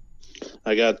guy?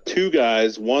 I got 2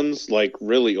 guys. One's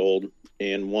really old,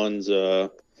 and one's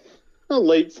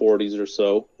late 40s or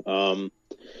so.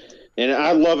 And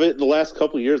I love it. The last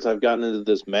couple of years, I've gotten into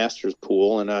this Masters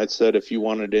pool, and I said if you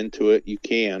wanted into it, you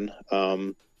can.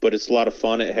 But it's a lot of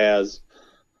fun. It has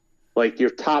like your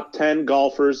top 10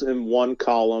 golfers in one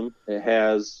column. It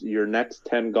has your next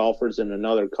 10 golfers in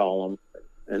another column,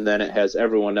 and then it has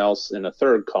everyone else in a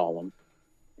third column.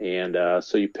 And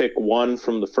so you pick one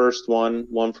from the first one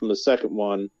from the second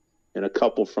one, and a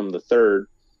couple from the third.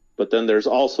 But then there's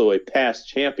also a past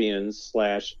champions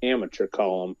 / amateur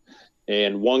column.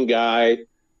 And one guy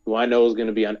who I know is going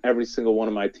to be on every single one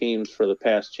of my teams for the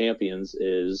past champions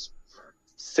is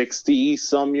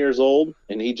 60-some years old,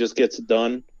 and he just gets it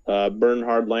done.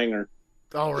 Bernhard Langer.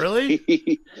 Oh,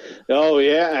 really? Oh,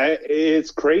 yeah.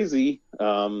 It's crazy.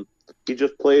 He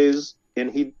just plays,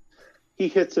 and he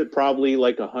hits it probably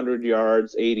like 100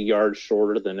 yards, 80 yards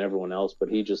shorter than everyone else, but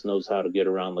he just knows how to get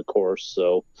around the course.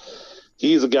 So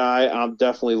he's a guy I'm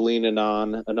definitely leaning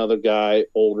on. Another guy,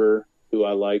 older, who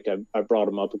I like. I brought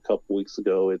him up a couple weeks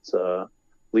ago. It's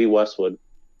Lee Westwood.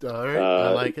 All right,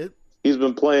 I like it. He's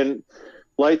been playing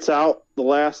lights out the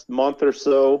last month or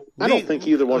so. I don't think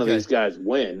either one of these guys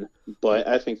win, but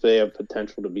I think they have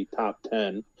potential to be top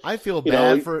 10. I feel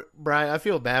bad for Brian. I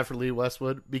feel bad for Lee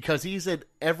Westwood because he's in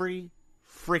every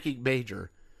freaking major,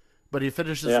 but he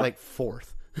finishes like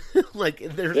fourth. Like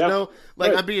there's no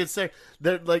like I'm being sick.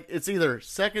 Like it's either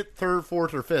second, third,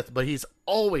 fourth, or fifth, but he's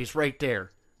always right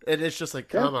there. And it's just like,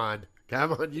 come on,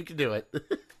 you can do it.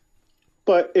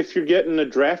 But if you're getting a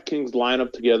DraftKings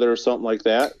lineup together or something like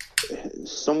that,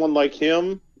 someone like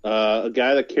him, a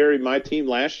guy that carried my team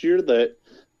last year that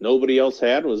nobody else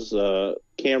had was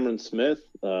Cameron Smith.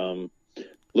 Louis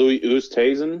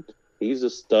Oosthuizen, he's a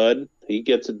stud. He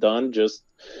gets it done, just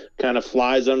kind of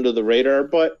flies under the radar.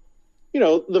 But, you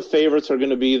know, the favorites are going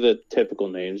to be the typical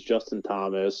names, Justin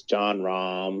Thomas, John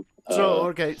Rahm.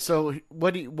 So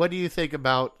what do you think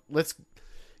about? Let's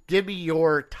give me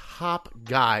your top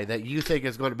guy that you think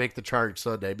is going to make the charge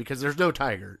Sunday, because there's no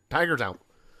Tiger. Tiger's out.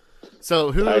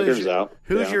 So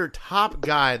who's your top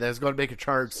guy that's going to make a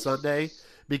charge Sunday?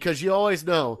 Because you always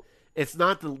know it's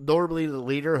not normally the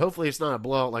leader. Hopefully, it's not a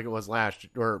blowout like it was last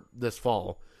or this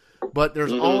fall. But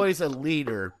there's always a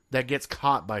leader that gets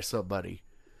caught by somebody.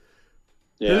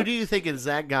 Yeah. Who do you think is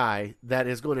that guy that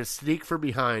is going to sneak from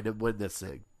behind and win this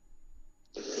thing?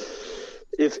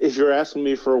 If you're asking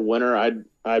me for a winner,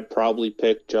 I'd probably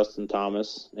pick Justin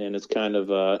Thomas, and it's kind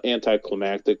of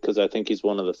anticlimactic because I think he's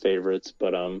one of the favorites.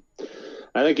 But I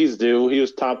think he's due. He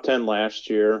was top 10 last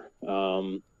year,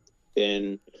 and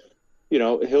you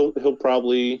know he'll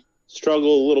probably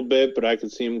struggle a little bit, but I can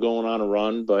see him going on a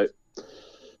run. But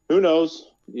who knows?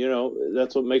 You know,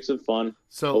 that's what makes it fun.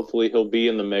 So hopefully he'll be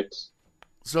in the mix.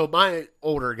 So my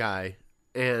older guy,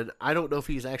 and I don't know if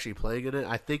he's actually playing in it.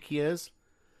 I think he is.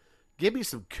 Give me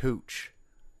some Cooch.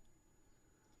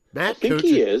 I think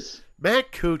he is.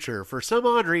 Matt Kuchar, for some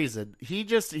odd reason, he's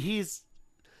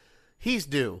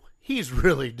due. He's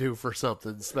really due for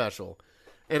something special.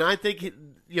 And I think,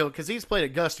 because he's played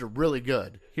Augusta really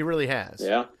good. He really has.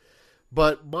 Yeah.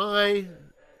 But I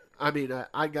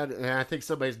think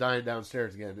somebody's dying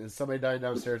downstairs again. Is somebody dying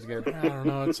downstairs again? I don't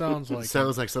know. It sounds like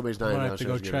somebody's dying downstairs. I have to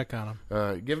go again. Check on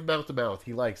him. Give him mouth to mouth.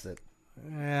 He likes it.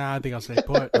 Yeah, I think I'll say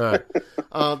put. All right.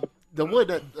 The one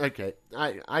that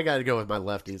I got to go with my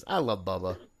lefties. I love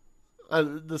Bubba.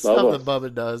 Stuff that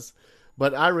Bubba does,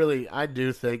 but I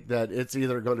do think that it's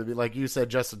either going to be, like you said,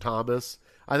 Justin Thomas.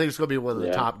 I think it's going to be one of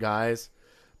the top guys.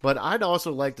 But I'd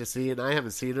also like to see, and I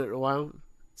haven't seen it in a while,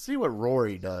 see what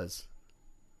Rory does.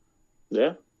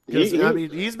 Yeah, he's been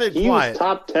quiet. He was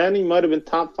top 10. He might have been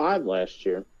top 5 last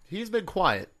year. He's been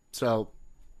quiet, so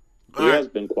he has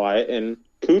been quiet. And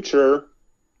Kuchar,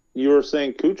 you were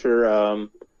saying Kuchar.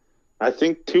 I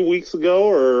think 2 weeks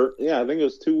ago, I think it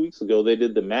was 2 weeks ago, they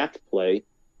did the match play.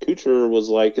 Kuchar was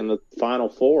like in the final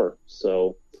 4,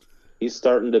 so he's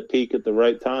starting to peak at the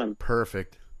right time.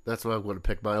 Perfect. That's why I'm going to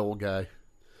pick my old guy.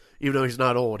 Even though he's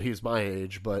not old, he's my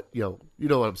age, but you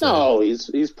know what I'm saying. No,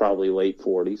 he's probably late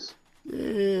 40s.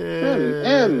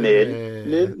 Yeah, mid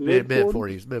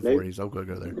 40s, mid 40s. I'm going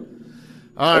to go there.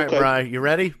 All right, Brian, you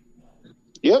ready?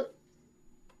 Yep.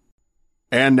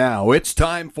 And now it's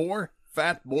time for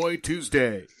Fat Boy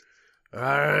Tuesday. All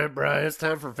right, Brian, it's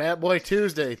time for Fat Boy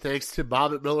Tuesday. Thanks to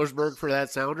Bob at Millersburg for that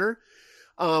sounder.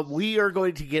 We are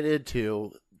going to get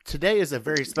into, today is a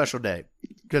very special day,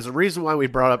 because the reason why we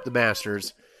brought up the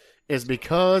Masters is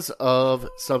because of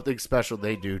something special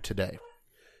they do today.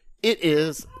 It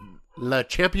is Le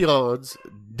Champion's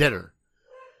dinner.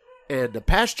 And the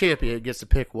past champion gets to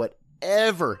pick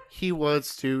whatever he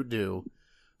wants to do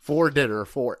for dinner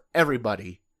for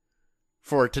everybody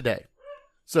for today.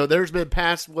 So there's been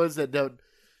past ones that done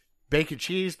bacon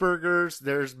cheeseburgers.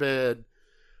 There's been,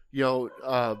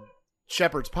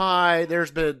 shepherd's pie.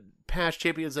 There's been past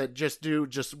champions that just do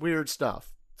just weird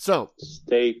stuff. So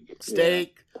Steak,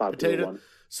 popular potato. one.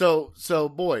 So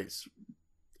boys,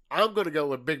 I'm going to go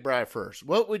with Big Bri first.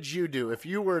 What would you do if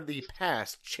you were the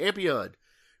past champion,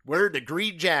 wearing the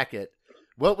green jacket?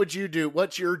 What would you do?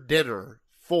 What's your dinner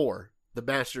for the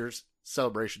Masters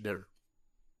Celebration dinner?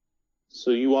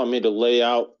 So you want me to lay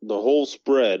out the whole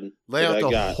spread? Lay out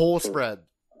the whole spread.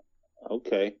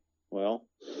 Okay. Well,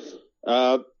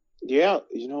 yeah.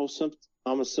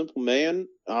 I'm a simple man.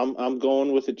 I'm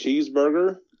going with a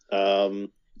cheeseburger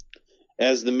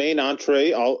as the main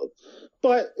entree.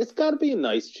 But it's got to be a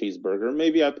nice cheeseburger.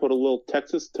 Maybe I put a little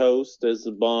Texas toast as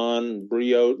the bun,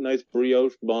 nice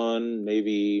brioche bun,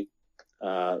 maybe.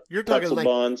 You're talking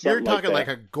bun, like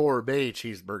a gourmet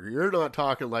cheeseburger. You're not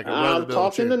talking like a I'm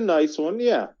talking the nice one,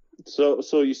 yeah.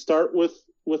 So you start with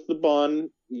the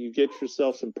bun. You get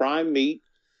yourself some prime meat,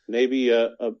 maybe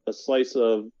a slice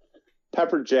of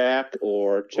pepper jack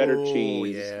or cheddar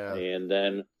cheese, and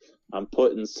then I'm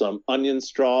putting some onion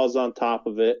straws on top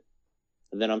of it,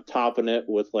 and then I'm topping it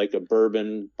with like a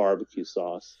bourbon barbecue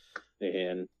sauce,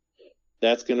 and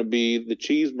that's going to be the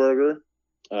cheeseburger.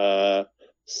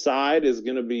 Side is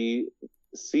going to be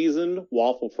seasoned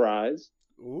waffle fries.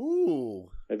 Ooh.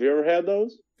 Have you ever had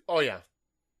those? Oh, yeah.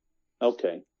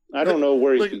 Okay. I don't know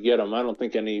where you could get them. I don't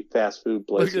think any fast food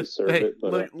places serve it.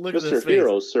 But look at Mr. this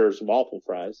Hero serves waffle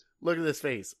fries. Look at this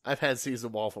face. I've had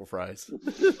seasoned waffle fries.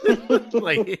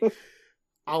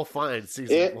 I'll find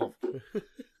seasoned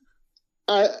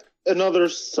waffle. Another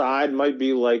side might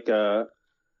be like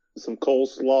some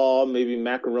coleslaw, maybe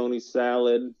macaroni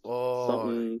salad,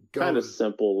 something kind of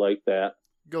simple like that.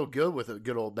 Go good with a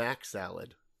good old mac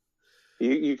salad.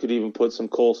 You could even put some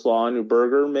coleslaw on your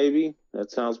burger, maybe.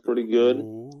 That sounds pretty good.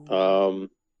 Ooh.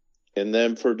 And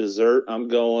then for dessert, I'm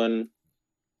going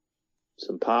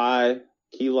some pie,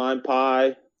 key lime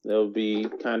pie. That'll be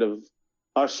kind of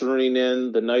ushering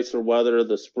in the nicer weather,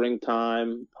 the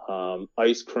springtime.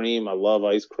 Ice cream. I love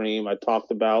ice cream. I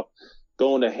talked about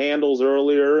going to Handel's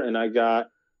earlier, and I got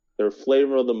their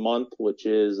flavor of the month, which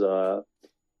is, do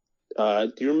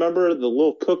you remember the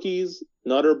little cookies,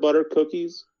 Nutter Butter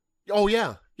cookies? Oh,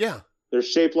 yeah. Yeah. They're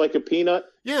shaped like a peanut.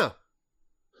 Yeah.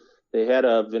 They had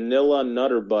a vanilla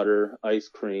Nutter Butter ice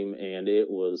cream, and it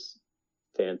was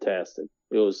fantastic.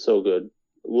 It was so good.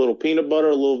 A little peanut butter,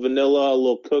 a little vanilla, a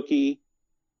little cookie.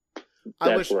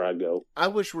 That's where I go. I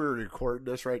wish we were recording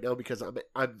this right now because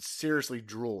I'm seriously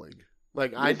drooling.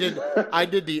 Like I did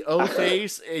the O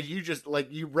face, and you just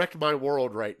you wrecked my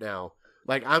world right now.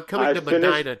 Like I'm coming to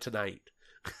Medina tonight.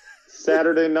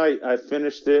 Saturday night, I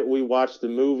finished it. We watched the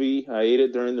movie. I ate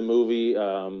it during the movie.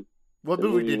 What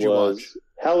movie did you watch?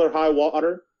 Hell or High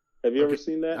Water. Have you ever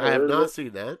seen that? I have not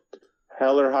seen that.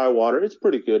 Hell or High Water. It's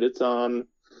pretty good. It's on,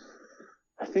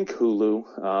 I think,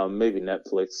 Hulu, maybe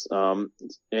Netflix.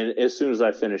 And as soon as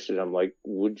I finished it, I'm like,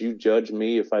 would you judge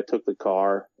me if I took the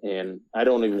car? And I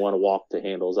don't even want to walk to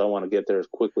Handles. I want to get there as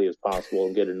quickly as possible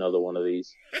and get another one of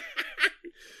these.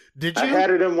 Did you? I had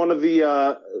it in one of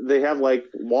the, they have like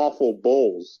waffle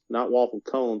bowls, not waffle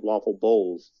cones, waffle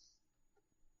bowls.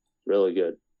 Really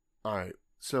good. All right.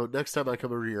 So next time I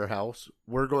come over to your house,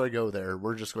 we're going to go there.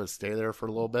 We're just going to stay there for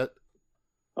a little bit.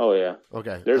 Oh, yeah.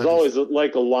 Okay. There's always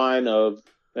like a line of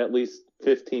at least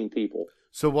 15 people.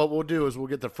 So what we'll do is we'll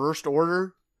get the first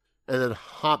order and then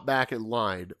hop back in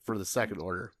line for the second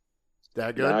order.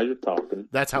 That good? Now you're talking.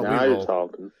 That's how we roll. Now you're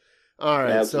talking. All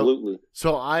right. Absolutely.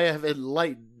 So I have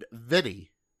enlightened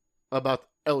Vinny about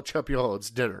El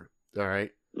Champion's dinner. All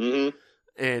right. Mm-hmm.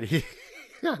 And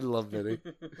I love Vinny.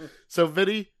 So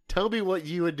Vinny, tell me what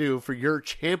you would do for your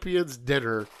champion's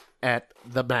dinner at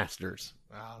the Masters.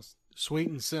 Sweet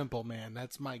and simple, man.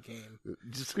 That's my game.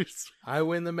 I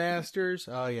win the Masters.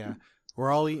 Oh, yeah. We're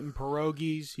all eating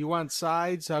pierogies. You want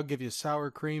sides? I'll give you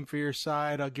sour cream for your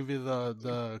side. I'll give you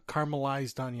the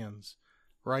caramelized onions.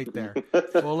 Right there.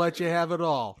 We'll let you have it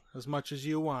all. As much as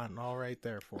you want. All right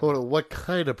there for you. Hold on. What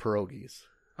kind of pierogies?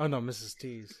 Oh, no, Mrs.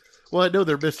 T's. Well, I know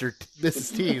they're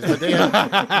Mrs. T's, but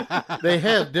they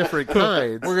have different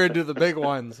kinds. We're going to do the big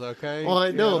ones, okay? Well,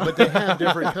 I know, but they have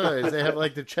different kinds. They have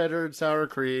like the cheddar and sour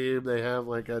cream. They have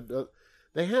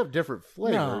they have different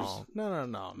flavors.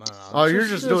 No. Oh, you're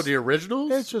just doing the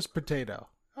originals? It's just potato.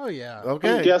 Oh yeah.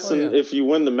 Okay. I'm guessing Oh, yeah. if you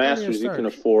win the Plenty of Masters, you can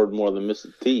starch. afford more than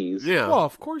Mrs. T's. Yeah. Well,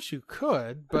 of course you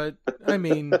could, but I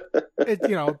mean,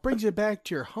 it brings you back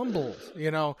to your humble,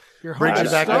 your brings humble you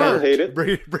back I don't start. hate it.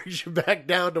 brings you back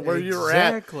down to where you were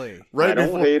at. Exactly. Right I don't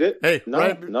before, hate it. Hey, no,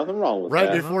 right, nothing wrong with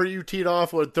right that. before you teed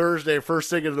off on Thursday, first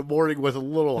thing in the morning with a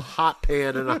little hot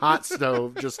pan and a hot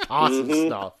stove, just tossing Mhm.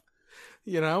 stuff.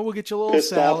 We'll get you a little Pissed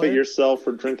salad. off at yourself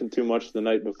for drinking too much the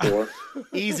night before.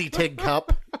 Easy, Tin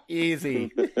Cup.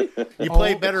 Easy. You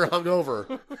play Oh. better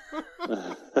hungover.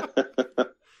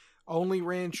 Only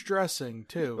ranch dressing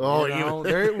too. Oh,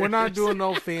 We're not doing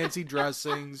no fancy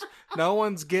dressings. No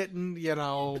one's getting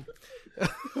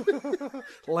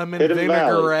lemon Hidden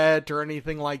vinaigrette or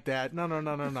anything like that.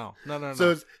 No.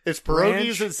 So it's pierogies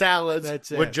Ranch, and salads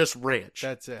that's with it. just ranch.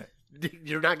 That's it.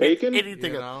 You're not Bacon? getting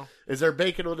anything You else. know. Is there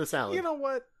bacon on the salad? You know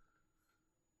what?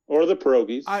 Or the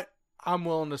pierogies. I'm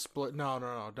willing to split. No,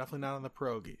 definitely not on the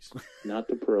pierogies. Not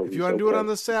the pierogies. If you want to do it on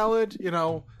the salad,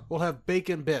 we'll have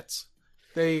bacon bits.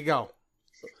 There you go.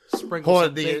 Sprinkle Hold some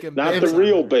on, the- bacon Not bits the on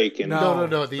real there. bacon. No. The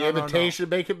No, no, no. imitation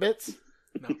bacon bits?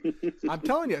 I'm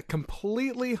telling you,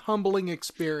 completely humbling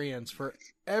experience for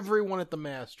everyone at the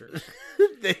Masters.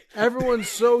 Everyone's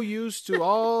so used to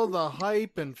all the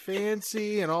hype and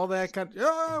fancy and all that kind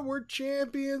of, we're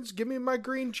champions. Give me my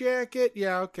green jacket.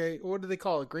 Yeah, okay. What do they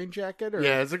call it? Green jacket? Or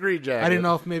Yeah, it's a green jacket. I didn't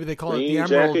know if maybe they call Green it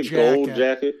the emerald jacket. gold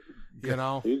jacket.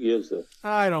 Who gives a?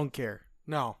 I don't care.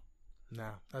 No,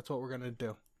 that's what we're going to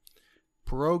do.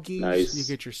 Pierogies, Nice. you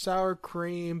get your sour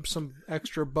cream, some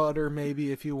extra butter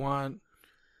maybe if you want.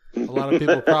 A lot of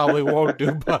people probably won't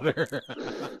do butter.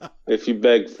 If you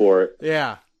beg for it.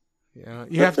 Yeah.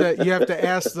 You have to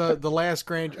ask the last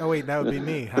grand. Oh wait, that would be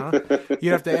me, huh?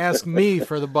 You have to ask me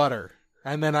for the butter,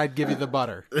 and then I'd give you the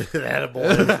butter.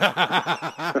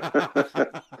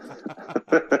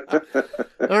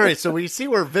 All right, so we see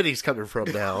where Vinny's coming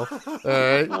from now. All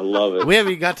right. I love it. We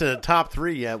haven't even got to the top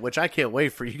three yet, which I can't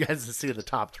wait for you guys to see the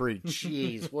top three.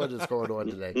 Jeez, what is going on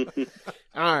today?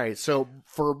 All right, so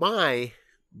for my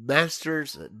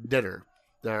Masters dinner,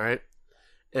 all right,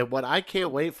 and what I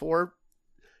can't wait for,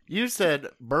 you said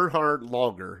Bernhard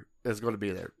Longer is going to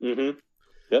be there. Mm-hmm.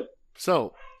 Yep.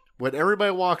 So when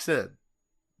everybody walks in,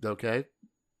 okay,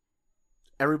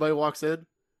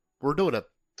 we're doing a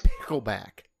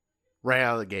pickleback right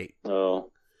out of the gate. Oh.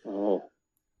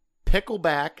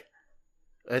 Pickleback,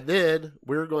 and then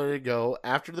we're going to go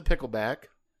after the pickleback,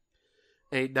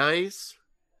 a nice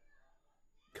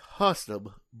custom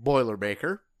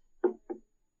Boilermaker.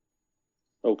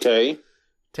 Okay.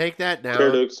 Take that down.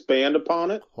 Care to expand upon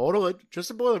it? Hold on,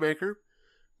 just a Boilermaker.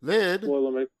 Then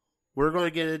Boilermaker. we're going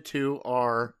to get into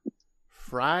our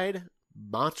fried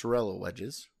mozzarella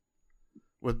wedges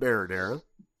with marinara.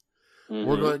 Mhm.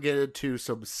 We're going to get into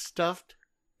some stuffed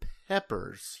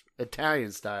peppers,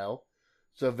 Italian style.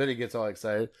 So Vinny gets all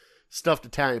excited. Stuffed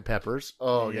Italian peppers.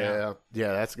 Oh, Yeah.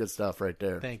 yeah, that's good stuff right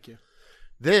there. Thank you.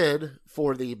 Then,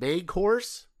 for the main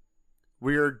course,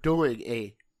 we are doing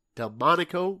a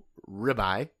Delmonico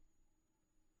ribeye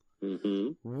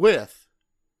Mhm. with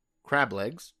crab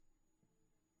legs,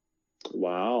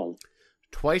 Wow.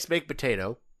 twice baked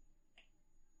potato.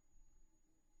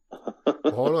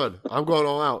 Hold on, I'm going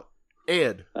all out.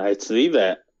 And I see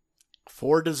that.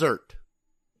 for dessert,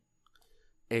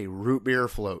 a root beer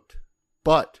float.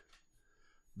 But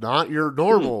not your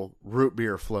normal root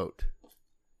beer float.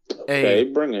 Okay,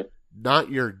 bring it. Not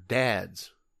your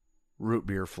dad's root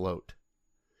beer float.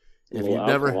 If Little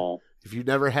alcohol. you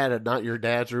never had a not your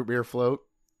dad's root beer float,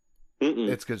 Mm-mm.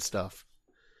 it's good stuff.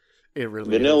 It really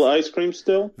Vanilla is. ice cream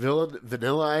still?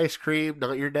 Vanilla ice cream,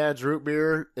 not your dad's root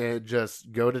beer, and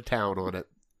just go to town on it.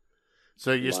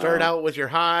 So you start Wow. out with your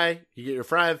high, you get your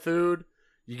fried food,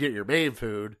 you get your main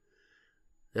food,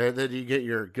 and then you get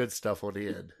your good stuff on the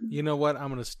end. You know what? I'm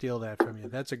going to steal that from you.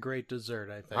 That's a great dessert,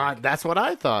 I think. That's what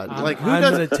I thought. I'm- Like, I'm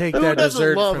gonna take who that doesn't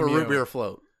dessert love from a root you. beer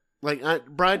float? Like,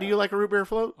 Brian, do you like a root beer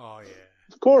float? Oh yeah.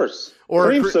 Of course. Or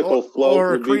a cre- Creamsicle float or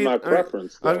a would cream- be my or-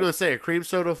 preference. I was though. going to say a cream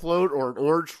soda float or an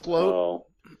orange float. Oh,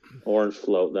 orange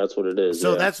float. That's what it is.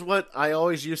 So yeah. that's what I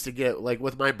always used to get, like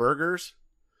with my burgers.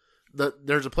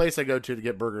 There's a place I go to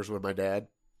get burgers with my dad,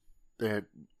 and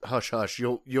hush hush,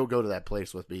 you'll go to that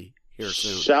place with me here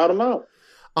soon. Shout them out.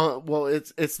 Well,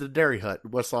 it's the Dairy Hut,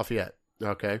 in West Lafayette.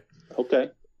 Okay,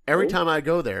 Okay. every Cool. time I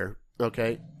go there,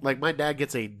 okay, like my dad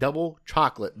gets a double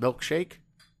chocolate milkshake.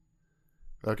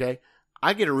 Okay,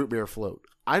 I get a root beer float.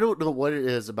 I don't know what it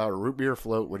is about a root beer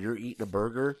float when you're eating a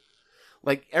burger.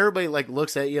 Like everybody like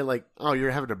looks at you like, oh,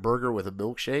 you're having a burger with a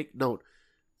milkshake. No,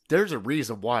 there's a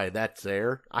reason why that's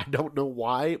there. I don't know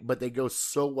why, but they go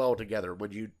so well together.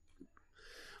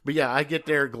 But yeah, I get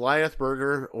their Goliath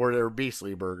burger or their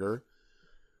Beastly burger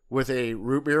with a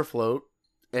root beer float,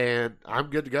 and I'm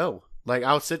good to go. Like,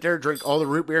 I'll sit there, drink all the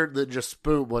root beer, and then just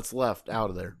spoon what's left out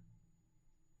of there.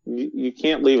 You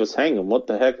can't leave us hanging. What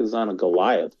the heck is on a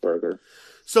Goliath burger?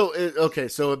 So,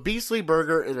 so a Beastly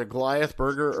burger and a Goliath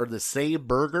burger are the same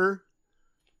burger,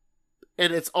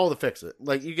 and it's all to fix it.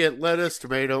 Like, you get lettuce,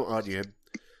 tomato, onion,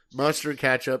 mustard,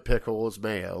 ketchup, pickles,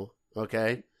 mayo,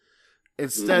 okay?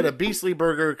 Instead, a Beastly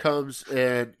burger comes,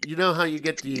 and you know how you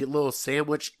get the little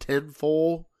sandwich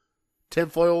tinfoil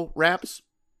wraps?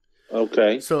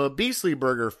 Okay. So a Beastly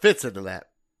burger fits into that.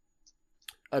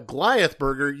 A Goliath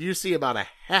burger, you see about a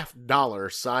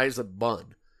 $50 size of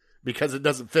bun because it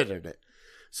doesn't fit in it.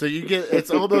 So you get,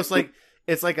 it's almost like,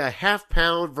 it's like a half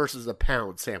pound versus a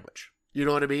pound sandwich. You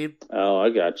know what I mean? Oh, I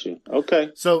got you. Okay.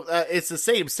 So it's the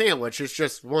same sandwich. It's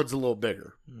just one's a little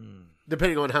bigger,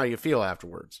 depending on how you feel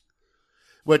afterwards.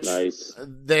 Which Nice.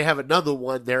 they have another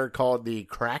one there called the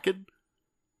Kraken.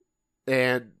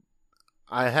 And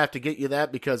I have to get you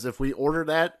that because if we order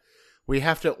that, we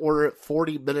have to order it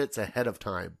 40 minutes ahead of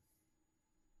time.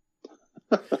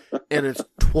 And it's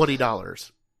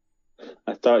 $20.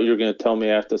 I thought you were going to tell me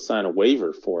I have to sign a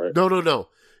waiver for it. No.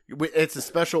 It's a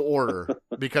special order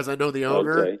because I know the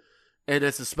owner, Okay. and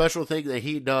it's a special thing that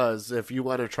he does. If you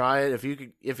want to try it, if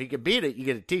you can beat it, you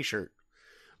get a T-shirt.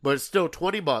 But it's still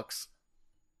 $20.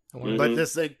 Mhm. But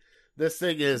this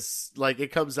thing is like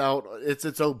it comes out. It's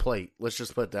its own plate. Let's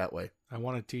just put it that way. I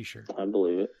want a T-shirt. I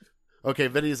believe it. Okay,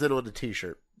 Vinny's in on the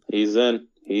T-shirt. He's in.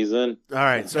 All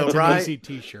right, so It's an Bri, easy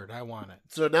T-shirt. I want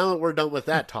so now that we're done with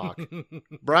that talk, it.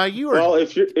 Bri, you are Well,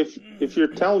 if you're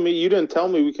telling me, you didn't tell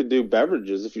me we could do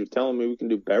beverages. If you're telling me we can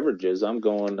do beverages, I'm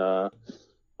going a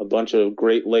bunch of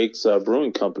Great Lakes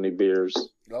Brewing Company beers.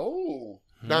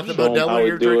 not the Show 'em how Modelo we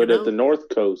you're do drinking it at now? the North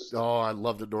Coast. Oh, I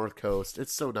love the North Coast.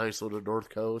 It's so nice on the North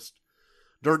Coast.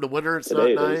 During the winter, it's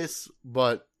Today not it is. nice,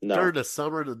 but No. during the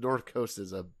summer, the North Coast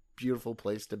is a beautiful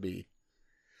place to be.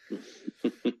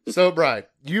 So, Bri,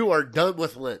 you are done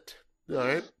with Lent. All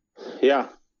right? Yeah.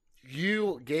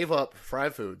 You gave up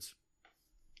fried foods.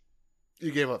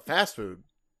 You gave up fast food.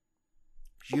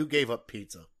 You gave up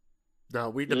pizza. Now,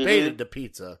 we debated the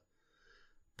pizza,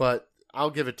 but I'll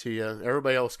give it to you.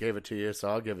 Everybody else gave it to you, so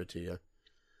I'll give it to you.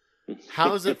 How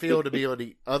does it feel to be on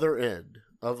the other end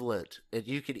of Lent and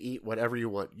you can eat whatever you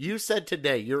want? You said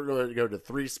today you're going to go to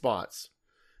 3 spots.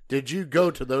 Did you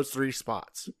go to those 3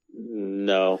 spots?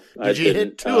 No. Did you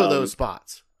hit 2 of those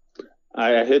spots?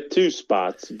 I hit 2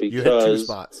 spots You hit 2 because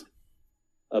spots.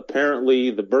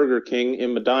 apparently the Burger King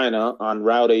in Medina on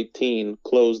Route 18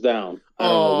 closed down. I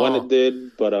don't know when it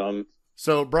did, but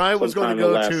So Brian was going to sometime in go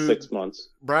the last to 6 months.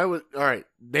 Brian was all right.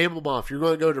 Name them off. You're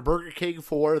going to go to BurgerKing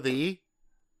for the.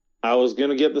 I was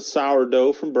gonna get the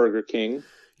sourdough from Burger King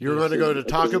You're going to go to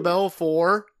Taco Bell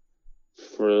for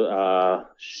for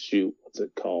what's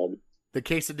it called? the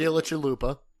quesadilla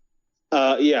chalupa,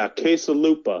 Yeah,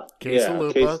 quesalupa.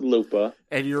 Quesalupa. Yeah, quesalupa.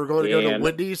 and you're going to go to And-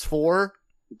 Wendy's for.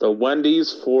 The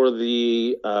Wendy's for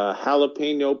the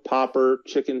jalapeno popper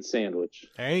chicken sandwich.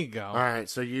 There you go. All right,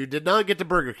 so you did not get to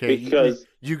Burger King. Because-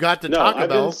 you got to No, Taco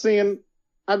Bell.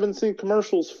 I've been seeing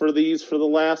commercials for these for the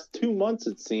last 2 months.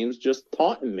 It seems just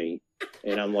taunting me,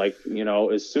 and I'm like,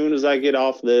 as soon as I get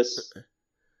off this,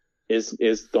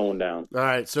 it's going down. All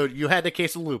right, so you had the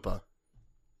quesalupa.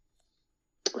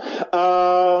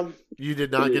 You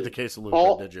did not get the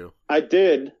quesalupa, did you? I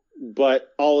did, but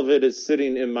all of it is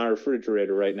sitting in my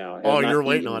refrigerator right now. I have Oh, not you're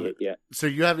waiting eaten on it. yet. So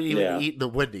you haven't even Yeah. eaten the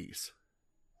Wendy's.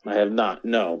 I have not.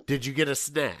 No, Did you get a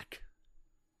snack?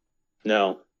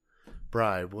 no.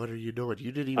 Brian, what are you doing?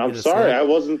 You didn't even I'm get a sorry, snack. I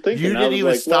wasn't thinking. You I didn't was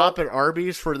even like, stop well, at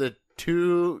Arby's for the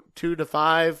 $2 to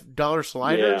 $5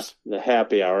 sliders? Yeah, the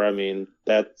happy hour. I mean,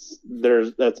 that's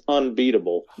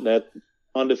unbeatable. That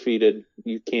undefeated.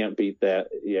 You can't beat that.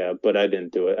 Yeah, but I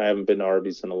didn't do it. I haven't been to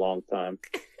Arby's in a long time.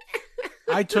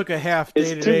 I took a half day It's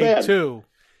too today bad. too.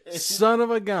 Son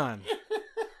of a gun.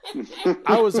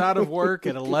 I was out of work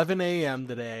at 11 a.m.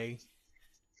 today,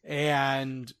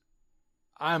 and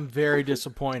I'm very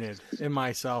disappointed in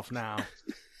myself now.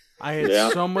 I had Yeah.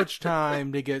 so much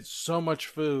time to get so much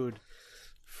food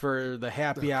for the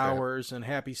happy hours and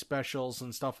happy specials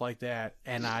and stuff like that,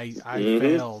 and I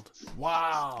failed.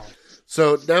 Wow.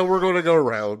 So now we're going to go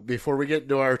around before we get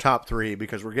into our top 3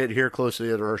 because we're getting here close to the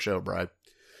end of our show, Brian.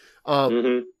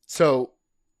 Mhm. So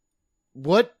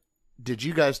what did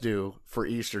you guys do for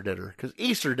Easter dinner? Because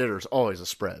Easter dinner is always a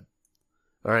spread.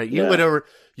 All right, you Yeah. went over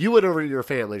to your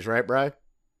families, right, Brian?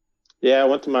 Yeah, I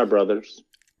went to my brother's.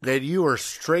 Then you were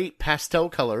straight pastel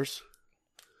colors,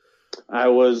 I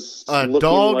was a looking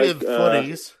dog like and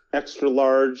footies. extra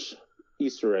large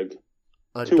Easter egg.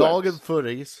 a 2X. dog in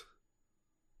footies.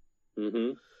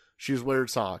 Mm-hmm. She was wearing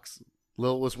socks.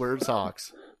 Lil was wearing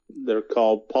socks. They're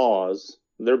called paws.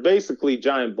 They're basically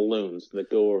giant balloons that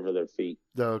go over their feet.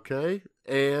 Okay.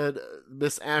 And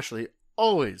Miss Ashley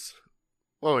always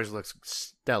looks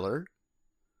stellar.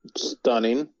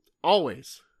 Stunning.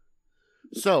 Always.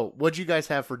 So, what'd you guys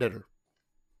have for dinner?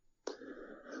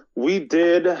 We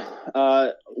did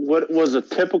what was a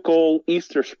typical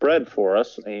Easter spread for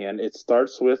us, and it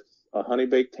starts with a honey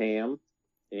baked ham.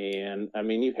 And I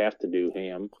mean, you have to do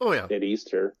ham Oh, yeah. at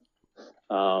Easter.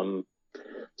 So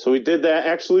we did that.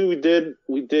 Actually,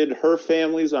 we did her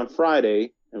family's on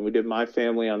Friday, and we did my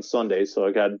family on Sunday. So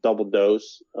I got a double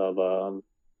dose of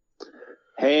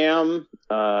ham,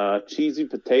 cheesy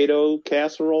potato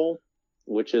casserole,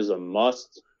 which is a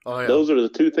must. Oh, yeah. Those are the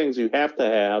two things you have to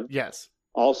have. Yes.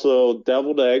 Also,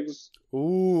 deviled eggs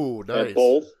Ooh, nice. at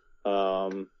both.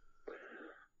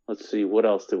 Let's see, what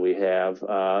else did we have?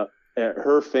 At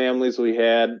her family's, we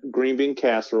had green bean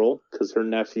casserole because her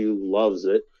nephew loves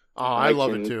it. Oh, I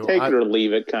love can it too. Take it or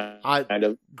leave it, kind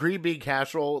of. Green bean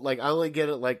casserole, like I only get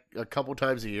it like a couple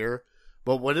times a year,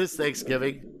 but when it's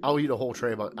Thanksgiving, I'll eat a whole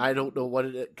tray of it. I don't know what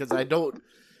it is because I don't.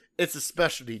 It's a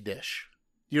specialty dish.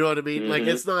 You know what I mean? Like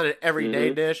it's not an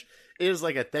everyday dish. It is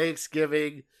like a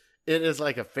Thanksgiving. It is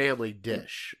like a family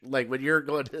dish. Like when you're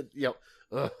going to,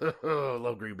 I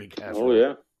love green bean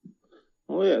casserole.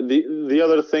 Oh yeah. The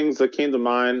other things that came to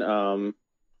mind,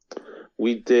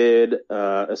 we did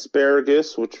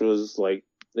asparagus, which was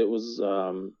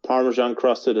Parmesan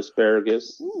crusted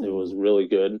asparagus. Ooh. It was really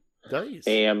good. Nice.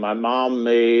 And my mom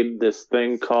made this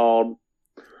thing called,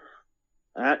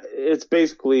 it's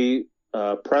basically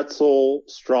pretzel,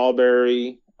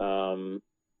 strawberry,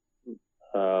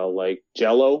 like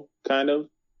Jell-O kind of,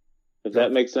 if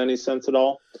that makes any sense at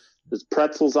all. There's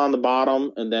pretzels on the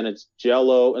bottom, and then it's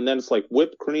Jell-O, and then it's like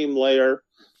whipped cream layer,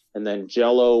 and then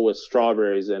Jell-O with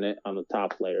strawberries in it on the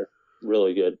top layer.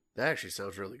 Really good. That actually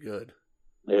sounds really good.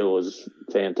 It was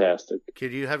fantastic.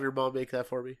 Can you have your mom make that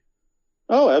for me?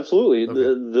 Oh, absolutely.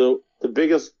 Okay. The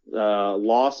biggest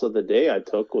loss of the day I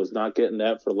took was not getting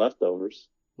that for leftovers.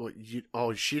 Well,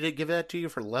 she didn't give that to you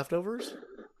for leftovers?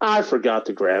 I forgot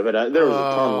to grab it. There was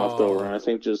a ton left over, and I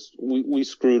think just we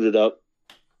screwed it up.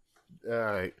 All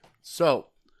right. So,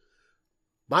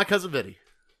 my cousin Vinny,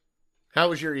 how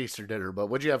was your Easter dinner? But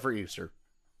what'd you have for Easter?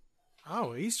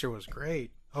 Oh, Easter was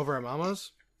great. Over at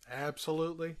Mama's?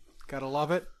 Absolutely. Gotta love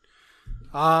it.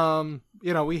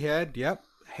 We had,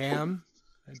 ham,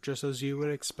 just as you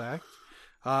would expect.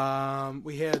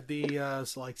 We had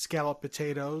the scalloped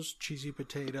potatoes, cheesy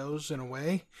potatoes in a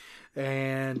way,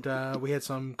 and we had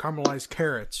some caramelized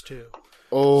carrots too.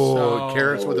 Oh,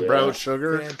 carrots with the brown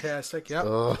sugar. Fantastic. Yep.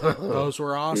 Oh. Those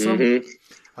were awesome.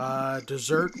 Mm-hmm.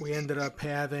 Dessert, we ended up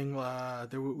having,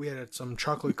 we had some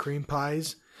chocolate cream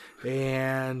pies,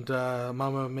 and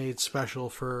Mama made special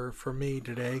for me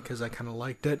today because I kind of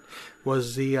liked it.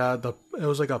 Was it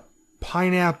was like a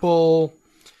pineapple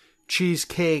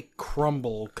cheesecake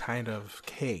crumble kind of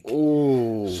cake.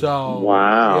 Ooh. So,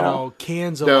 wow.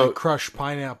 cans of crushed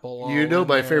pineapple.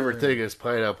 My favorite thing is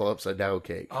pineapple upside down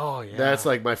cake. Oh, yeah. That's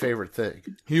like my favorite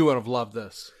thing. You would have loved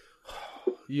this.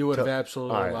 You would have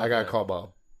absolutely All right, loved I gotta it. call Mom.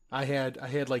 I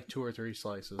had like 2 or 3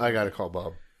 slices. I gotta call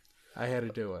Mom. I had to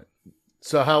do it.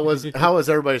 So how was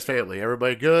everybody's family?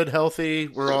 Everybody good, healthy?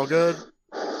 We're all good?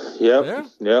 Yep. Yeah.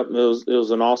 Yep. It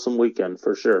was an awesome weekend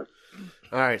for sure.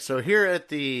 All right, so here at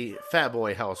the Fat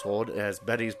Boy household, as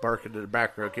Betty's barking in the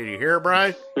background, can you hear her,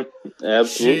 Brian?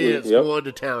 Absolutely. She is going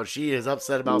to town. She is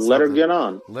upset about Let something. her get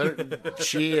on.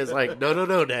 She is like, no,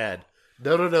 Dad.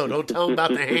 No. Don't tell him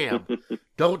about the ham.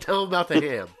 Don't tell him about the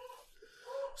ham.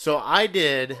 So I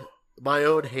did my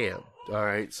own ham. All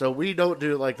right, so we don't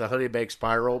do like the honey baked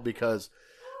spiral because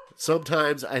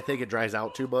sometimes I think it dries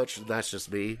out too much, and that's just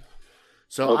me.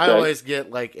 So I always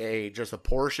get like just a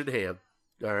portion ham.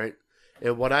 All right.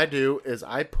 And what I do is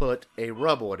I put a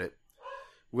rub on it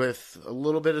with a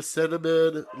little bit of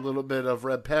cinnamon, a little bit of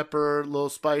red pepper, a little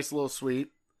spice, a little sweet.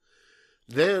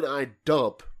 Then I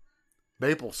dump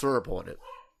maple syrup on it.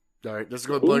 All right, this is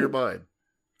going to blow your mind.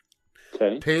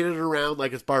 Okay. Paint it around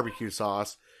like it's barbecue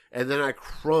sauce, and then I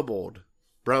crumbled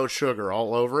brown sugar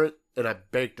all over it, and I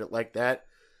baked it like that.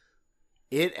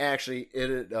 It actually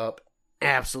ended up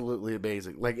absolutely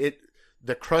amazing. Like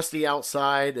the crusty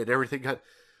outside and everything got...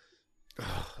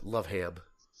 love ham.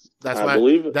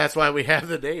 Believe it. That's why we have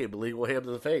the name Legal Ham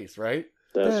to the Face, right?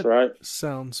 That's That right.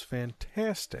 Sounds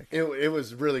fantastic. It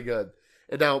was really good.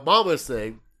 And now Mama's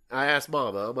thing, I asked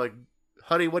Mama, I'm like,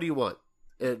 honey, what do you want?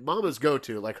 And Mama's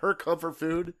go-to, like her comfort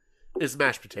food is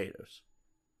mashed potatoes.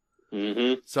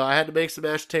 Mm-hmm. So I had to make some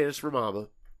mashed potatoes for Mama.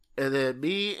 And then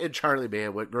me and Charlie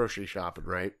Man went grocery shopping,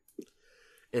 right?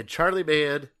 And Charlie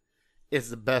Man is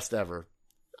the best ever.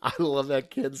 I love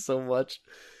that kid so much.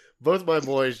 Both my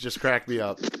boys just crack me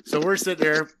up. So we're sitting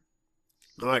there.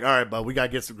 I'm like, all right, bud, we got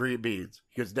to get some green beans.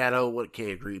 He goes, Dad, I don't want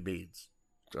canned green beans.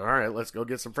 All right, let's go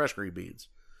get some fresh green beans.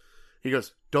 He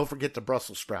goes, don't forget the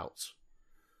Brussels sprouts.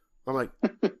 I'm like,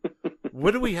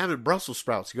 what do we have in Brussels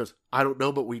sprouts? He goes, I don't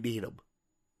know, but we need them.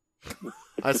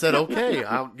 I said, okay,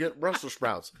 I'll get Brussels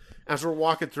sprouts. As we're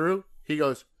walking through, he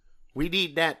goes, we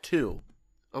need that too.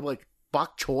 I'm like,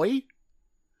 bok choy?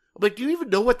 I'm like, do you even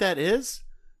know what that is?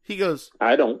 He goes,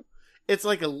 I don't. it's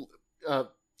like it's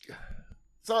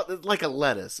like a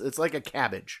lettuce. It's like a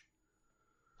cabbage.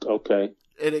 Okay.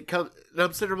 And it comes, and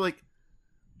I'm sitting there like,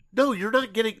 no,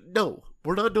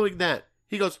 we're not doing that.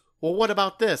 He goes, well, what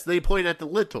about this? They point at the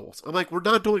lentils. I'm like, we're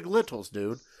not doing lentils,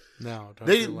 dude. No, don't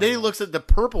They do they lemon. looks at the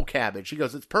purple cabbage. He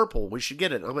goes, it's purple. We should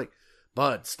get it. I'm like,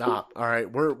 bud, stop. All right,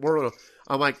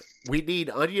 I'm like, we need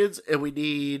onions and we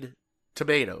need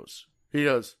tomatoes. He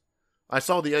goes, I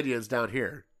saw the onions down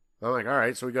here. I'm like, all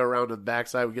right. So we go around to the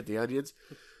backside. We get the onions.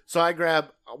 So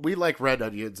we like red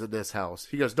onions in this house.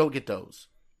 He goes, don't get those.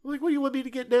 I'm like, what do you want me to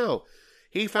get now?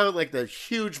 He found like the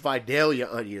huge Vidalia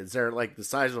onions. They're like the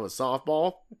size of a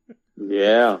softball.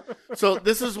 Yeah. So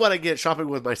this is what I get shopping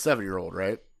with my 7-year-old,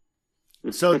 right?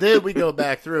 So then we go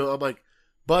back through. I'm like,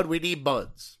 bud, we need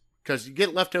buns. Because you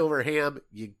get leftover ham,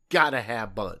 you got to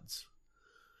have buns.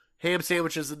 Ham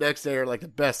sandwiches the next day are like the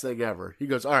best thing ever. He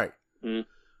goes, all right. Mm.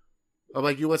 I'm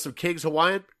like, you want some King's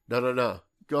Hawaiian? No.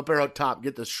 Go up there on top,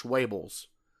 get the Schwabels.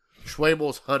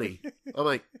 Schwabels honey. I'm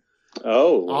like,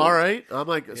 Oh. all right. I'm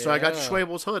like, so I got Yeah.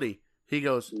 Schwabels honey. He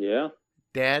goes, Yeah.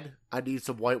 Dad, I need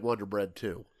some white Wonder Bread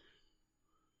too.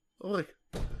 I'm like,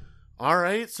 all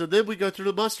right. So then we go through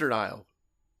the mustard aisle.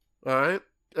 All right.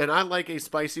 And I like a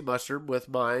spicy mustard with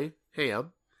my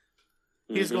ham.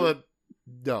 He's Mhm. going,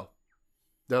 no.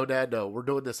 No, Dad, no. We're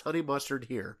doing this honey mustard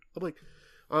here.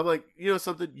 I'm like, you know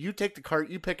something? You take the cart,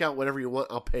 you pick out whatever you want,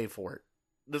 I'll pay for it.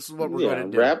 This is what we're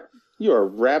going to do. You are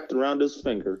wrapped around his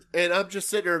finger. And I'm just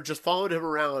sitting there just following him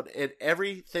around and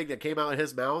everything that came out of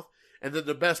his mouth. And then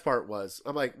the best part was,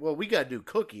 I'm like, well, we got to do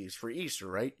cookies for Easter,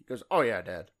 right? He goes, oh, yeah,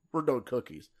 Dad, we're doing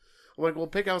cookies. I'm like, well,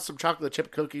 pick out some chocolate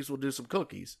chip cookies. We'll do some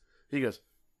cookies. He goes,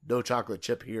 no chocolate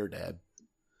chip here, Dad.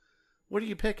 What are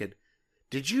you picking?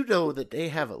 Did you know that they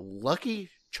have Lucky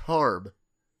Charm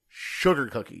sugar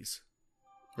cookies?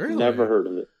 Really? Never heard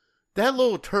of it. That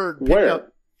little turd picked Where?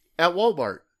 up at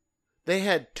Walmart. They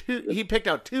had he picked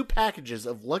out 2 packages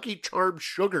of Lucky Charm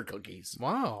sugar cookies.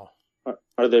 Wow.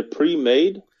 Are they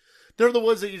pre-made? They're the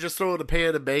ones that you just throw in a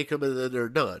pan and bake them and then they're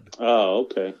done. Oh,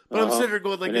 okay. But I'm sitting there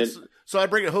going like And this. So I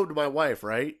bring it home to my wife,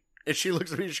 right? And she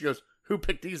looks at me and she goes, who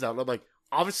picked these out? And I'm like,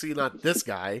 obviously not this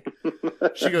guy.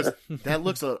 She goes, that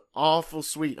looks awful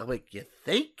sweet. I'm like, you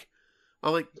think?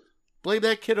 I'm like, blame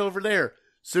that kid over there.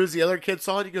 As soon as the other kid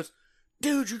saw it, he goes,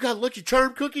 dude, you got Lucky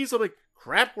Charm cookies? I'm like,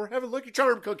 crap, we're having Lucky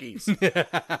Charm cookies.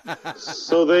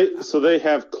 So they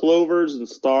have clovers and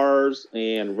stars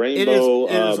and rainbow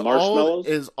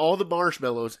marshmallows. All the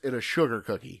marshmallows in a sugar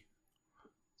cookie.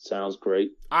 Sounds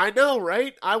great. I know,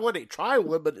 right? I want to try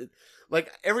one, but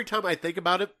like every time I think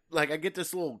about it, like I get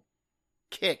this little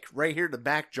kick right here in the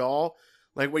back jaw.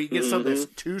 Like when you get something that's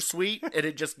too sweet and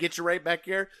it just gets you right back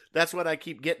here. That's what I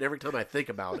keep getting every time I think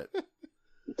about it.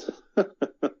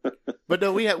 But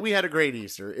no, we had a great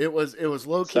Easter. It was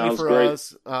low key Sounds for great.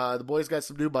 us. The boys got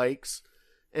some new bikes,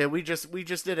 and we just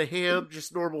did a ham,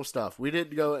 just normal stuff. We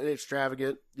didn't go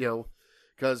extravagant,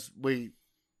 because we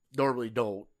normally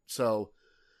don't. So,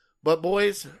 but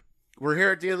boys, we're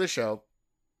here at the end of the show.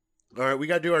 All right, we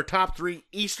got to do our top 3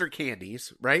 Easter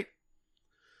candies, right?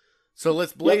 So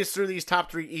let's blaze through these top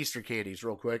 3 Easter candies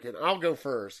real quick, and I'll go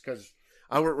first because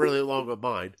I went really long with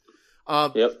mine.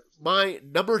 Yep. My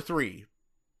number 3,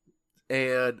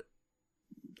 and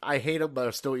I hate them, but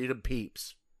I still eat them.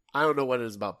 Peeps. I don't know what it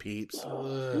is about Peeps.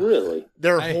 Really?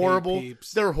 They're I hate horrible.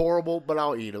 Peeps. They're horrible, but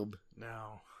I'll eat them.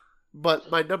 No. But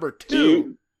my number 2. Do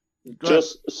you, Go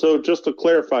ahead. just to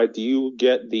clarify, do you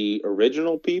get the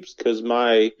original Peeps? Because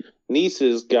my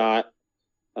nieces got,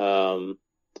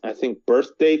 I think,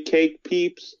 birthday cake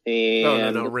Peeps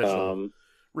and No, original.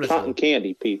 cotton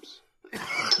candy Peeps.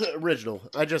 Original.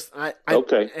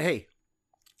 Okay. Hey,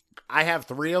 I have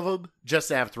 3 of them. Just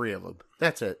to have 3 of them.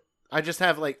 That's it. I just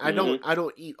have I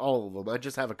don't eat all of them. I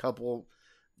just have a couple.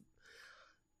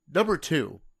 Number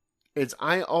 2 is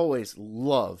I always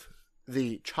love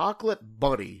the chocolate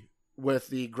bunny with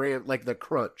the the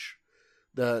crunch,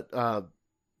 the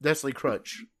Nestle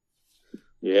Crunch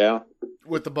Yeah.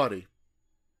 with the bunny.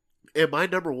 And my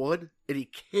number 1, and you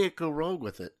can't go wrong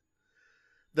with it.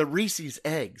 the Reese's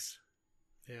eggs.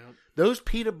 Yeah. Those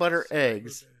peanut butter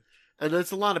eggs, and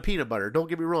it's a lot of peanut butter. Don't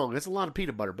get me wrong, it's a lot of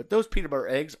peanut butter, but those peanut butter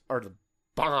eggs are the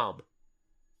bomb.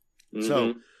 Mm-hmm.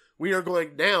 So we are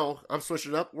going now. I'm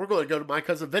switching up. We're going to go to my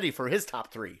cousin Vinny for his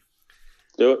top 3.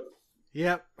 Do it.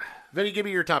 Yep. Vinny, give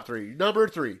me your top 3. Number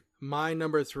 3. My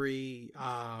number 3,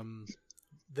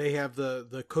 they have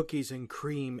the cookies and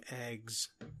cream eggs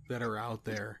that are out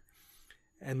there.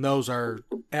 And those are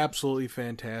absolutely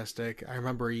fantastic. I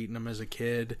remember eating them as a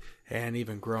kid and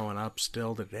even growing up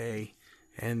still today.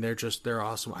 And they're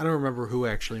awesome. I don't remember who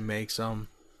actually makes them.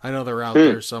 I know they're out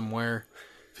there somewhere.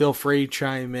 Feel free to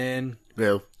chime in.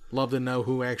 Yeah. Love to know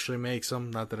who actually makes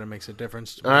them. Not that it makes a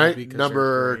difference to me. All right. because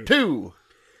Number they're great. 2.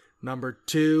 Number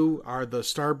 2 are the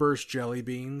Starburst jelly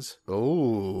beans.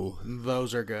 Oh.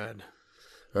 Those are good.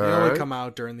 They All only right. come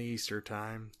out during the Easter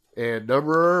time. And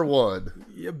number 1.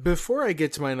 Yeah, before I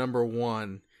get to my number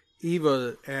 1,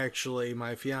 Eva, actually,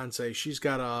 my fiance, she's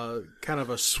got a kind of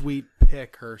a sweet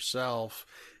pick herself.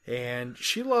 And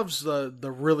she loves the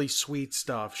really sweet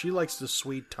stuff. She likes the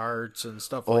sweet tarts and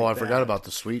stuff like Oh, that. I forgot about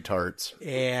the sweet tarts.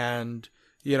 And,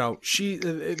 you know,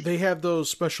 they have those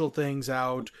special things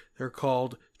out. They're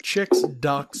called Chicks,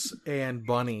 Ducks, and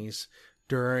Bunnies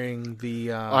during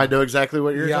the... I know exactly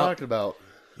what you're Yep. talking about.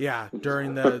 Yeah,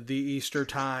 during the Easter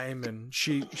time, and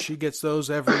she gets those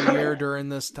every year during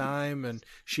this time, and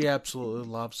she absolutely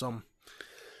loves them.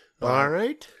 All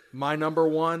right. My number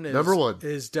 1 is Number 1.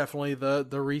 is definitely the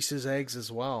Reese's eggs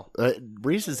as well.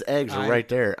 Reese's eggs are I- right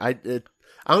there. I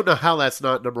don't know how that's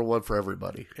not number 1 for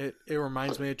everybody. It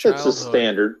reminds me of It's childhood. a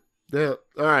standard. Yeah.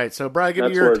 All right. So, Brian, give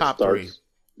That's me your where it top starts.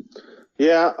 3.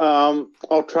 Yeah,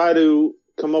 I'll try to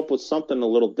come up with something a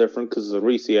little different because the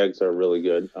Reese eggs are really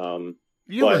good.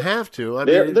 You don't But have to. I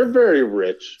they're mean, very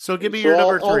rich. so give me So your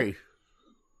number I'll- 3.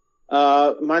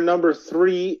 My number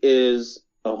 3 is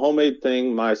a homemade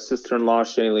thing my sister-in-law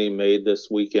Shaylee made this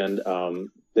weekend.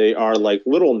 They are like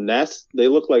little nests. They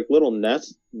look like little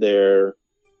nests. They're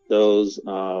those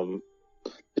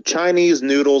the Chinese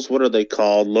noodles. What are they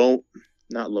called?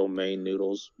 Not lo mein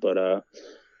noodles, but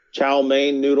chow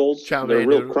mein noodles. Chow They're mein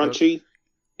real noodles. crunchy,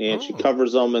 and she Oh.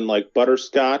 covers them in like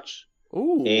butterscotch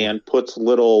Ooh. and puts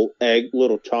little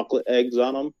chocolate eggs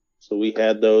on them. So we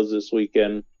had those this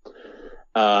weekend.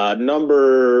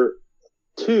 Number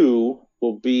 2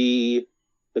 will be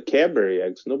the Cadbury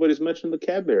eggs. Nobody's mentioned the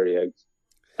Cadbury eggs.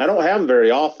 I don't have them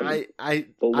very often. I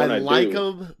But when I like do-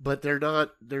 them, but they're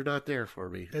not there for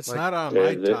me. It's Like, not on Yeah,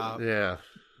 my they- top. Yeah.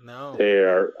 No. They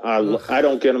are. Ugh. I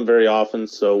don't get them very often,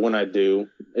 so when I do,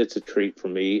 it's a treat for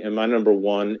me. And my number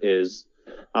 1 is,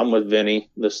 I'm with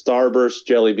Vinny. The Starburst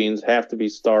jelly beans have to be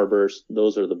Starburst.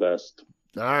 Those are the best.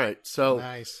 All right. So,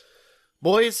 Nice.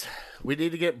 boys, we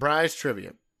need to get Bry's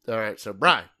trivia. All right. So,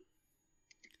 Bry,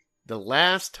 the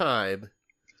last time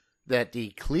that the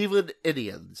Cleveland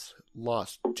Indians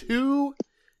lost 2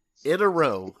 in a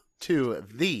row to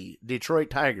the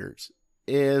Detroit Tigers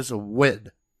is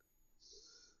when?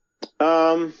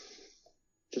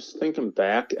 Just thinking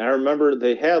back, I remember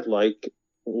they had what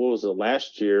was it,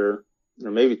 last year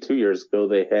or maybe 2 years ago?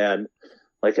 They had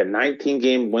like a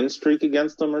 19-game win streak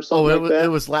against them or something like that. It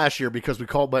was last year because we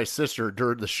called my sister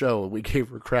during the show and we gave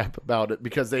her crap about it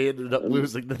because they ended up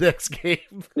losing the next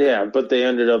game. Yeah, but they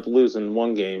ended up losing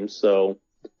 1 game. So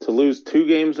to lose 2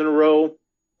 games in a row,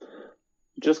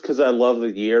 just because I love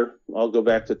the year, I'll go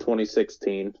back to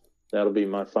 2016. That'll be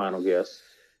my final guess.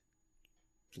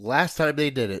 Last time they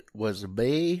did it was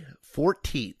May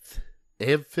 14th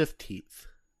and 15th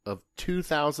of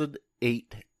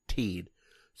 2018.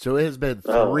 So it has been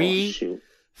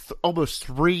almost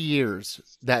 3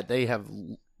 years that they have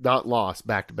not lost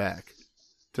back to back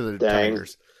to the Dang.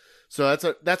 Tigers. So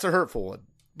that's a hurtful one,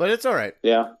 but it's all right.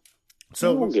 Yeah,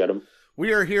 So we'll get them.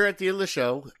 we are here at the end of the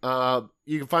show.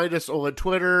 You can find us on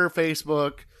Twitter,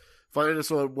 Facebook. Find us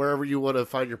on wherever you want to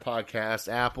find your podcast,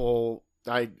 Apple,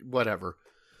 whatever.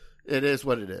 It is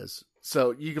what it is.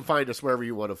 So you can find us wherever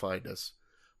you want to find us.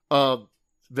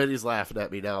 Vinny's laughing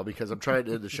at me now because I'm trying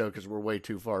to end the show because we're way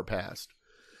too far past.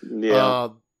 Yeah.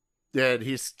 And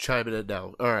he's chiming in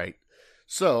now. All right.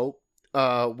 So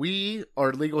we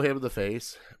are Legal Ham in the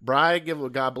Face. Brian, give him a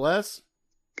God bless.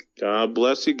 God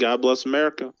bless you. God bless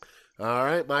America. All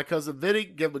right. My cousin Vinny,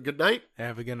 give him a good night.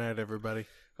 Have a good night, everybody.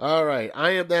 All right.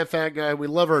 I am that fat guy. We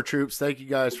love our troops. Thank you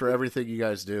guys for everything you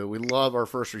guys do. We love our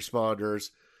first responders.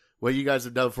 What you guys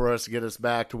have done for us to get us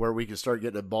back to where we can start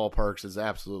getting in ballparks is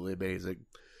absolutely amazing.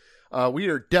 We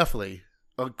are definitely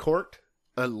uncorked,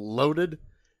 unloaded,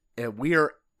 and we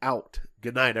are out.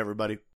 Good night, everybody.